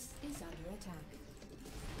 base is under attack.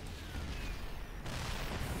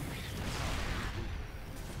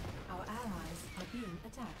 Our allies are being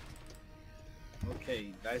attacked. Okay,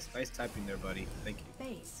 nice typing there, buddy. Thank you.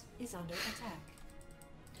 Base is under attack.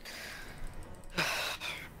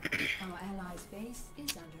 Our allies' base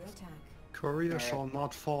is under attack. Korea shall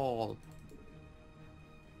not fall.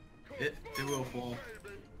 It will fall.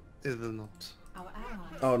 It will not. Our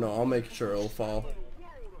allies. Oh no, I'll make sure it'll fall.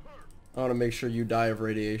 I want to make sure you die of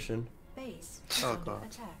radiation. Base is Oh under god.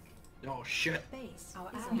 attack. Oh shit. Base. Our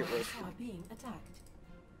allies are being attacked.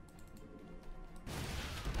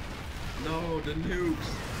 No, the nukes.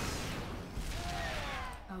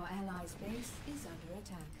 Our allies' base is under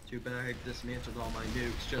attack. Too bad I dismantled all my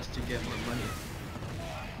nukes just to get more money.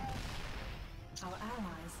 Our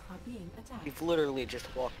allies are being attacked. You've literally just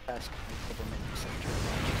walked past the government center.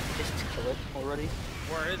 Just kill it already.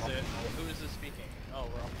 Where is it? Who is this speaking? Oh,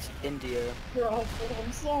 we're on India.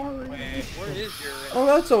 I'm sorry. Wait, where is your... Oh,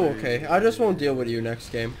 that's okay. I just won't deal with you next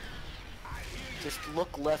game. Just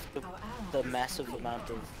look left of the massive amount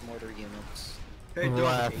of mortar units. Hey,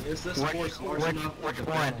 Left. Dovahkiin, is this force large enough which to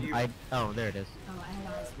one? defend you? Oh, there it is. Our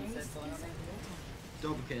allies' base is under attack.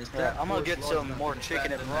 Dovahkiin, is Yeah, that I'm gonna force get large some enough more to chicken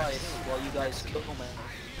defend and the rice next- while you guys kill me.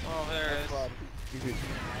 Oh, there it is.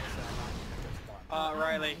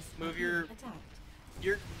 Riley, move your...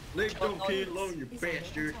 Leave Dovahkiin alone, you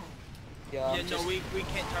bastard. Yeah, Yeah, no, we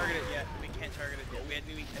can't target it yet. We can't target it yet. I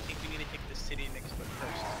think we need to take the city next to it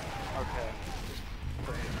first. Okay.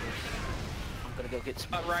 I'm gonna go get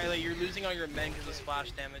some. Riley, you're losing all your men because of splash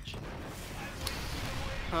damage.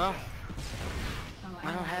 Huh?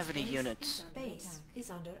 I don't have any units. Base is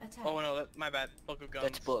under attack. Oh no, my bad. Book of guns.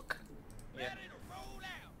 That's book. Yeah.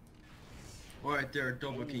 Alright there,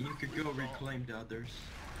 Dovahkiin, you could go reclaim the others.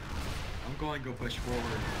 I'm going to go push forward.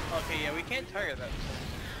 Okay, yeah, we can't target that.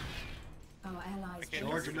 Our allies' base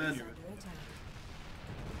Charge is men. under attack.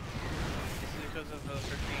 This is because of the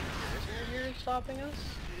 13 prisoners here stopping us?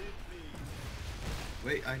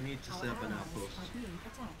 Wait, I need to Our set up an allies outpost. are being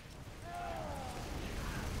attacked.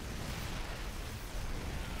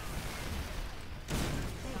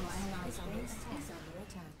 Our allies' base is under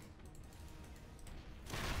attack.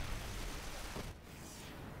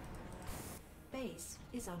 Base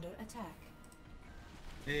is under attack.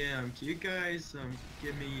 Hey, can you guys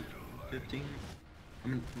give me 1,000?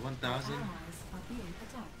 Our allies are being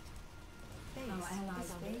attacked. Base Our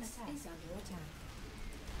allies' base is under attack.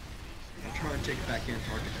 I'll try and take back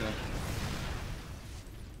Antarctica.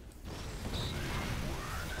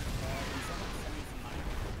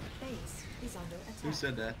 Base is under attack. Who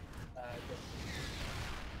said that?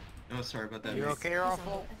 Oh, sorry about that. You okay,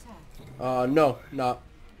 Raffle? No, not.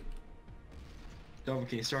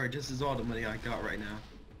 Dovahkiin, sorry, this is all the money I got right now.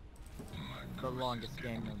 The longest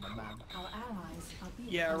game in the map. Our allies are being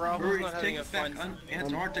Yeah, attacked. Raffle's Hurry, not having a take back fun...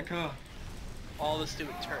 Antarctica. All the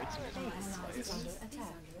stupid turrets in Base this is place. under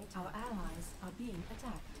attack. Our allies are being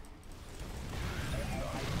attacked.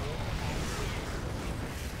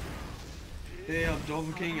 Hey,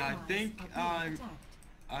 Dovahkiin, I think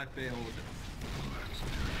I failed.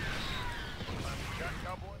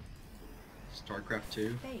 Starcraft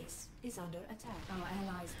 2. Base is under attack. Our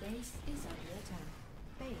allies' base is under attack.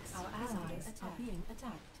 Base Our allies are being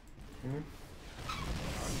attacked.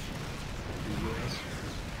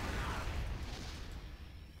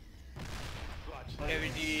 Heavy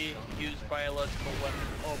duty used biological weapon.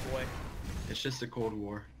 Oh boy. It's just a Cold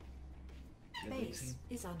War. Base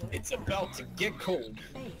is under It's attack. about to get cold.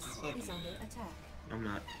 Base is under attack. I'm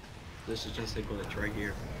not. This is just a glitch right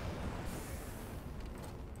here.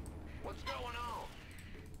 What's going on?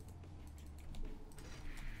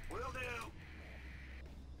 Will do.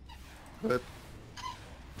 But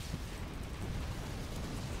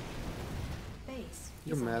Base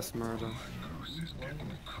you mass murder.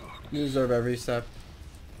 You deserve every step.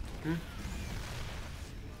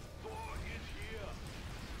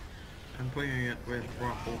 I'm playing it with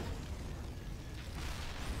Ruffle.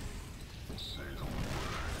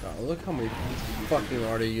 God, look how many fucking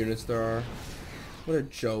RD units there are. What a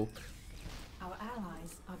joke. Our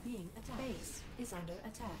allies are being attacked. Base is under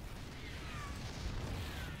attack.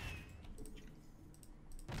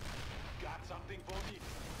 Got something for me?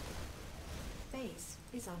 Base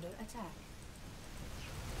is under attack.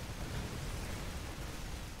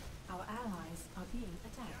 Our allies are being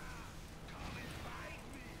attacked.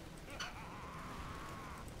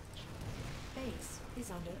 Base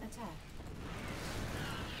is under attack.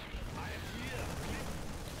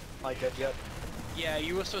 Am I dead yet? Yeah,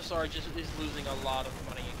 USSR just is losing a lot of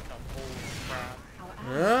money income. Holy crap.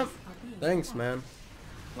 Yep. Thanks, man.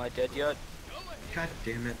 Am I dead yet? God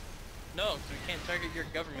damn it. No, so we can't target your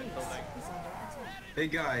government building. Hey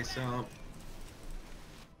guys, how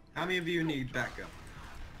many of you need backup?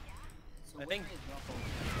 I think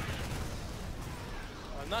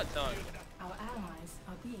I'm not done. Our allies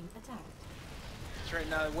are being attacked. So right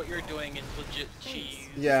now, what you're doing is legit cheese.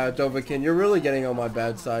 Yeah, Dovahkiin, you're really getting on my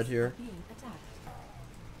bad side here.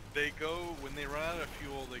 They go, when they run out of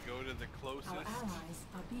fuel, they go to the closest Our allies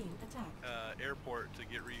are being attacked. airport to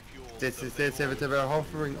get refueled. They were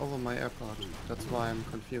hovering over my airport. That's why I'm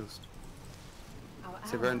confused.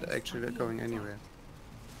 They weren't actually going anywhere.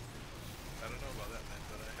 I don't know about that, man,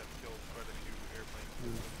 but I have killed quite a few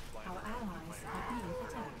airplanes. Our allies are being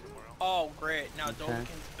attacked. Oh, great. Now Okay.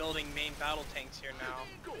 Dovahkiin's building main battle tanks here now.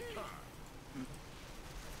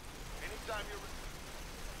 Anytime you're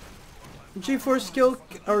G4 skill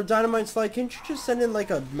or Dynamite Slide, can't you just send in like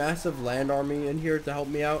a massive land army in here to help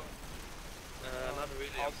me out? Not really.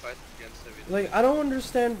 I'm fighting against everything. Like, I don't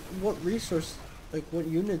understand what resource, like what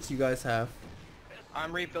units you guys have.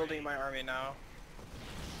 I'm rebuilding my army now.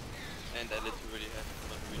 And I literally have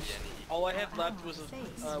not really any. All I had left was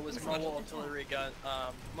mobile artillery gun,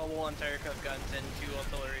 mobile anti-aircraft guns, and 2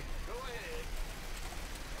 artillery,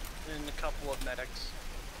 and a couple of medics.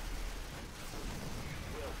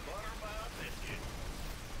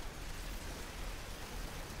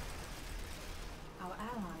 Our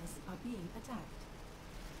allies are being attacked.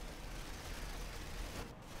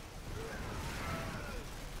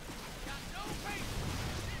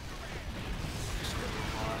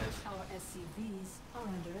 Our SCVs are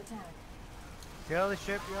under attack. Kill the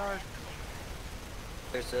shipyard.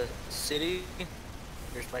 There's a city.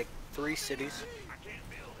 There's like 3 cities.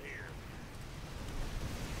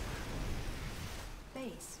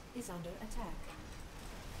 Base is under attack.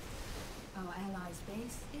 Our allies'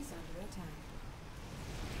 base is under attack.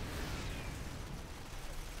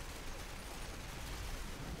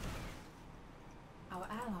 Our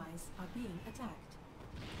allies are being attacked.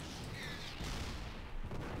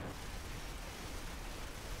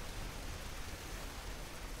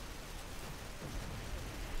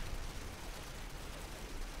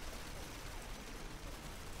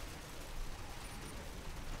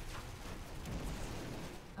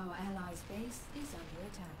 Our allies' base is under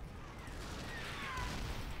attack.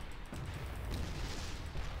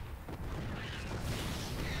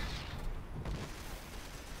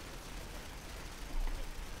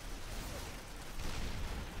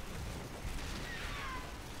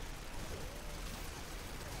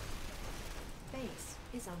 Base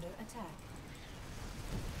is under attack.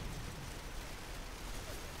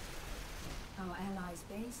 Our allies'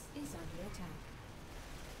 base is under attack.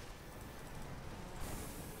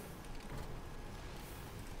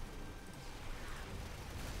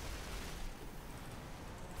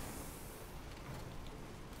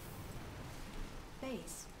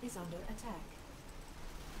 Base is under attack.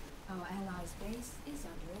 Our allies' base is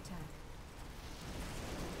under attack.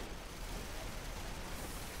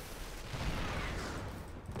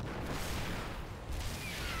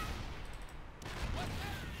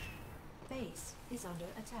 Base is under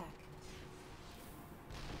attack.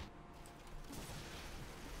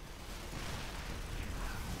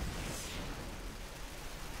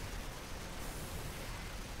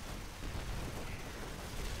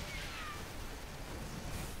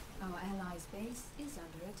 Our allies' base is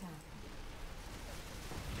under attack.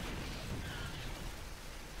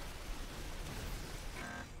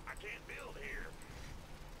 I can't build here.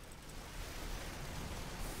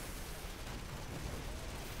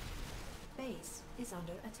 is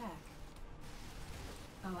under attack.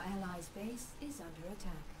 Our allies' base is under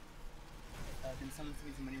attack. Can someone give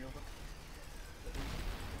me some money real quick?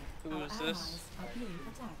 Who Our is allies this? are being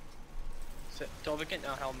attacked. Is it Dovahkiin?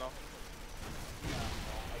 No, hell no.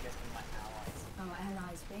 I guess with my allies. Our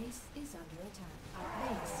allies' base is under attack. Our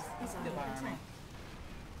base is under attack.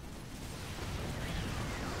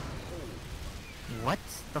 What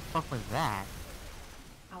the fuck was that?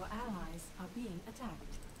 Our allies are being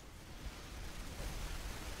attacked.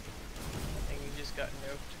 I think he just got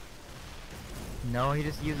nuked. No, he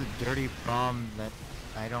just used a dirty bomb that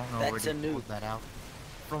I don't know That's where a he pulled nuke. that out.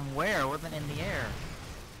 From where? It wasn't in the air.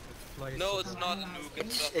 No, it's not a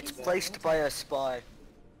nuke. It's placed by a spy.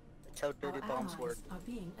 That's how dirty Our bombs allies work. are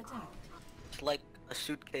being attacked. It's like a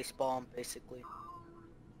suitcase bomb, basically.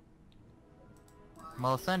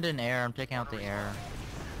 Well, send in air. I'm taking out the air.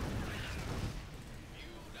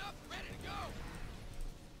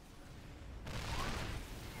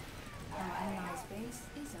 Our allies' base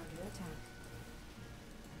is under attack.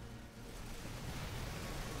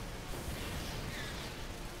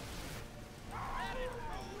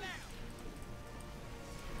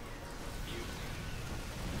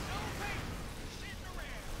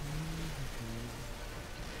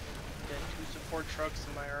 Get 2 support trucks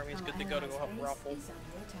and my army is good to go to help Ruffle. Is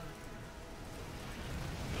under attack.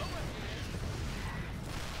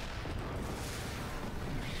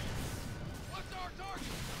 What's our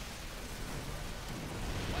target?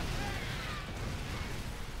 What's that?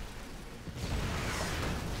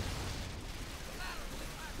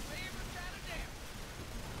 My favorite kind of damage.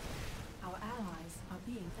 Our allies are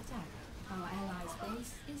being attacked. Our allies'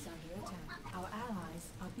 base is under attack. Our allies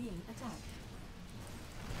are being attacked.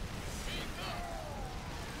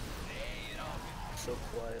 So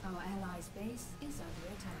quiet. Our allies' base is under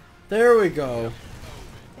attack. There we go.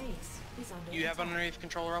 Base is under You have attack. underneath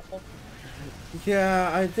control, Ruffle?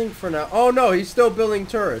 Yeah, I think for now. Oh no, he's still building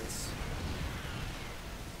turrets.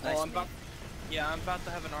 Nice I'm about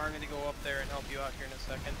to have an army to go up there and help you out here in a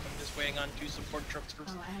second. I'm just waiting on 2 support trucks for Our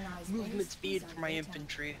allies' movement base speed is for my under attack.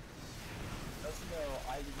 infantry. Also,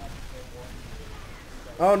 I did not declare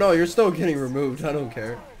war. Oh no, you're still getting removed. I don't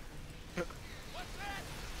care.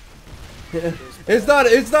 It's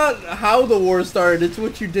not how the war started. It's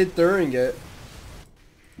what you did during it.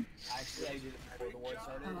 Actually, I did it before the war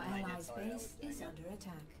started. Our and I allies' thought I was base is under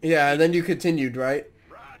attack. Yeah, and then you continued, right?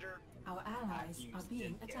 Our allies are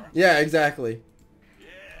being attacked. Yeah, exactly.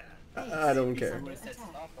 I don't care. I would have said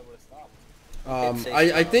stop, I would have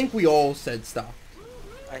stopped. I think we all said stop.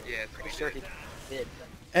 I'm pretty sure he did.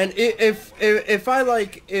 And if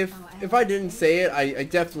I didn't say it, I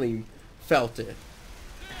definitely felt it.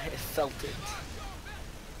 I felt it.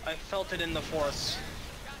 I felt it in the force.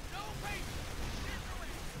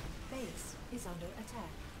 Base is under attack.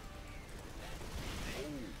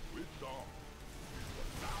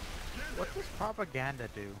 What does propaganda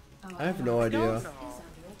do? I have no idea. Is under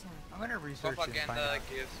attack. I'm gonna research it and find Propaganda out.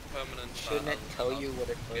 gives permanent. Shouldn't it tell you what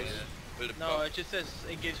it does? No, it just says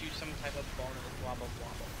it gives you some type of bonus, blah blah blah.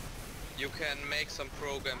 You can make some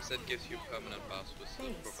programs that gives you permanent buffs with the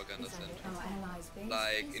Base propaganda is under center. our allies' base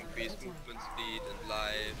Like is increased under attack. movement speed and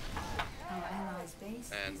life Our allies'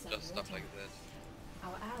 base and is just under stuff attack. like that.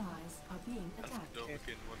 Our allies are being attacked.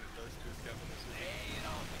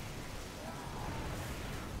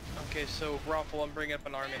 Okay, so Ruffle, I'm bringing up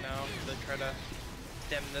an army now to try to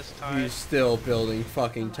stem this You tide. still building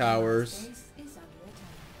fucking towers. Base is under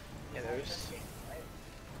attack. Yeah, there's.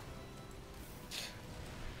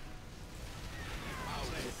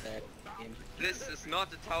 This is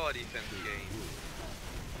not a tower defense game.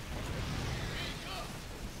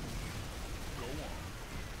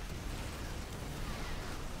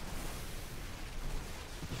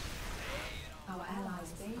 Our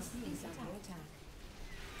allies' base is under attack.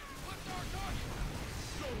 What's our target?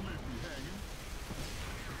 Don't let me hanging.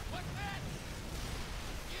 What's that?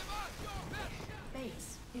 Give us your best shot. Base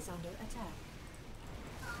is under attack.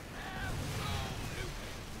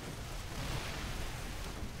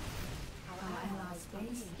 Our allies'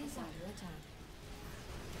 base is under attack.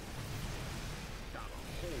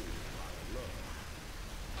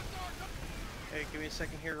 Hey, give me a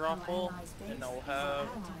second here, Ruffle, and I'll have.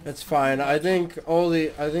 It's fine. I think he only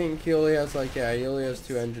has like, yeah, he only has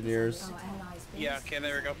 2 engineers. Our allies' base Yeah, okay,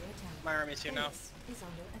 there we go. My army's here now. base is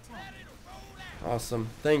under attack. Awesome.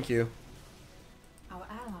 Thank you. Our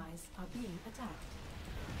allies are being attacked.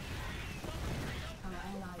 Our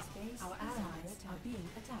allies' base are being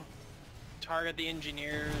attacked. Target the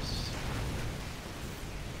engineers.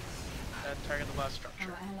 Target the last structure.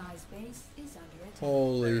 Our allies' base is under attack.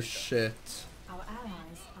 Holy shit. Our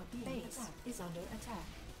allies are being attacked. Is under attack.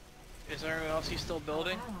 Is there anyone else he's still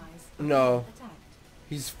building? No.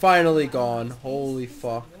 He's finally gone. Holy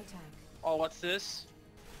fuck. Oh, what's this?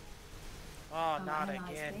 Oh, not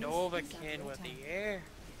again. Novakin with the air.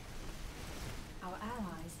 Our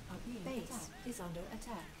allies are being base is under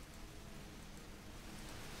attack.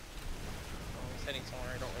 Oh, he's heading somewhere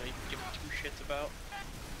I don't really give two shits about.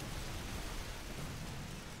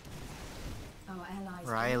 Our allies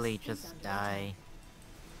Riley, just die.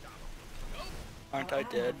 Aren't I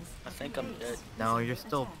dead? I think I'm dead. No, you're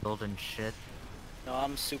still building shit. No,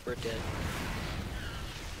 I'm super dead.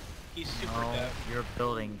 He's super No, dead. you're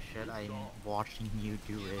building shit. I'm watching you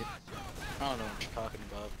do it. I don't know what you're talking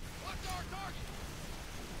about.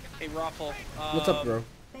 Hey, Raffle. What's up, bro?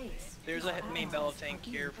 There's a main battle tank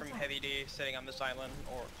here from Heavy D sitting on this island,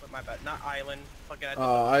 or my bad, not island. Fucking.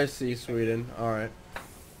 I see Sweden. All right.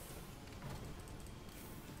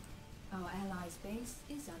 Our allies' base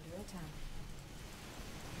is under attack.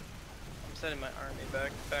 I'm sending my army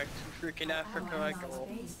back to freaking Africa.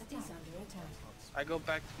 I go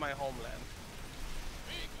back to my homeland.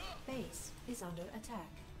 Base is under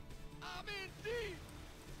attack.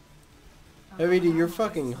 Heavy D, you're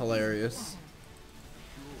fucking hilarious.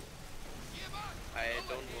 I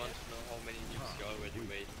don't want to know how many nukes you already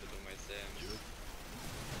wasted on my Sams.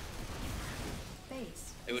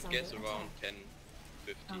 Base I would guess around 10,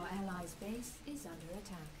 50. Our allies' base is under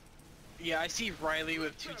attack. Yeah, I see Riley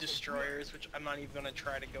with 2 destroyers, which I'm not even gonna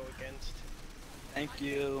try to go against. Thank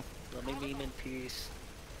you. Let me meme in peace.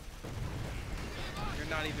 You're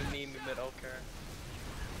not even memeing it, okay.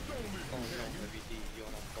 Oh no, Heavy D, you're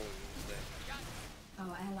not going instead.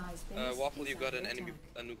 Our allies' base Waffle, is you got under a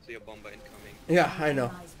attack. nuclear bomber incoming. Yeah, I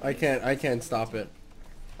know. I can't stop it.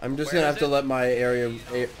 I'm just Where gonna is have to it? let my area.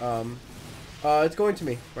 It's going to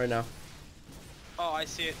me right now. Oh, I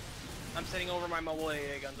see it. I'm sending over my mobile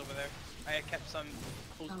AA guns over there. I kept some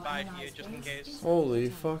close by here just in case. Holy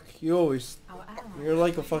fuck! You're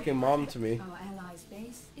like a fucking mom to me. Our allies'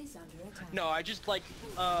 base is under attack. No, I just like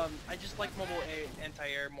mobile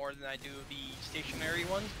anti-air more than I do the stationary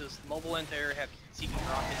ones, because mobile anti-air have heat-seeking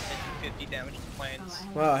rockets that do 50 damage to planes.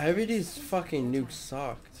 Wow, Heavy D's fucking nuke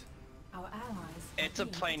sucked. Our allies. It's a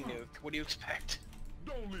plane nuke. What do you expect?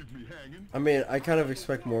 Don't leave me hanging. I mean, I kind of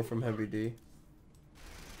expect more from Heavy D.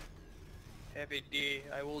 Heavy D,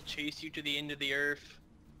 I will chase you to the end of the earth.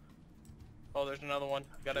 Oh, there's another one.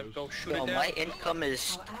 Gotta go shoot No, it down. my income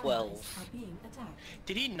is 12.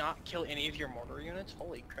 Did he not kill any of your mortar units?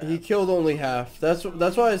 Holy crap. He killed only half. That's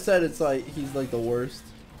why I said it's like he's like the worst.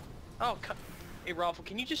 Oh, hey, Raffle,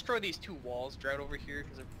 can you just throw these 2 walls right over here?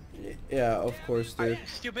 Cause Yeah, of course, dude.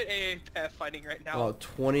 stupid AA path fighting right now. Oh,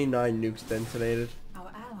 29 nukes detonated.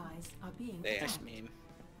 Our allies are being Damn. attacked. Meme.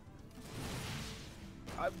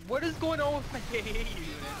 What is going on with my AA unit?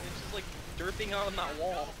 It's just like derping on that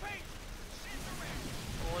wall.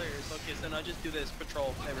 Hilarious. Okay, so now just do this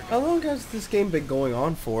patrol. There we go. How long has this game been going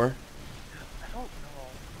on for? I don't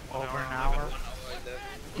know. Over an hour.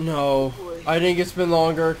 No, I think it's been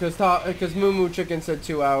longer because Moo Moo Chicken said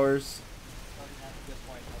 2 hours.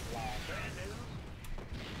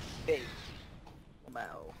 Hey.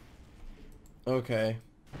 Wow. Okay.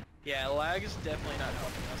 Yeah, lag is definitely not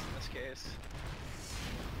helping us in this case.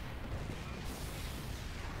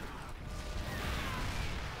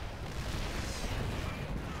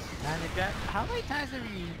 How many times have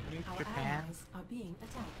you nuked Japan? Are being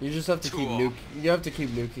attacked. You just have to keep You have to keep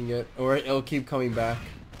nuking it, or it'll keep coming back.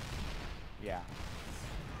 Yeah.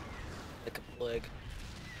 Like a plague.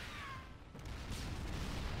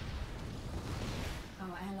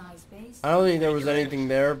 Our allies' base. I don't think there was anything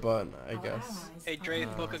there, but I guess. Hey, Dre,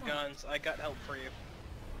 Book of Guns, I got help for you.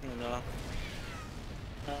 No.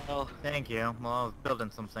 Oh. Thank you. Well, I was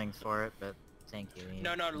building some things for it, but thank you.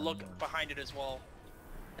 No, look behind it as well.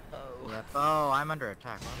 Oh. Yep. Oh, I'm under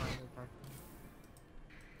attack. Why am I under attack?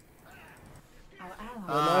 Our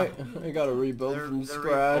allies. I gotta rebuild They're from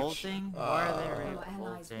scratch. revolting? Why are they Our allies'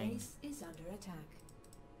 revolting? base is under attack.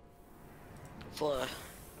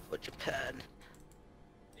 For Japan.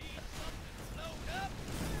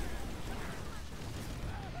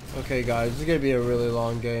 Okay, guys, this is gonna be a really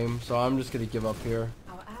long game, so I'm just gonna give up here.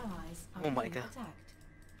 Our allies are Oh my being god.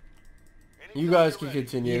 attacked. You guys can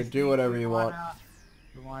continue. Do whatever you want.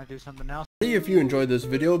 We want to do something else. If you enjoyed this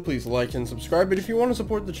video, please like and subscribe. But if you want to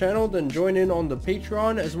support the channel, then join in on the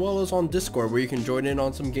Patreon as well as on Discord, where you can join in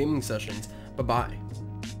on some gaming sessions. Bye-bye.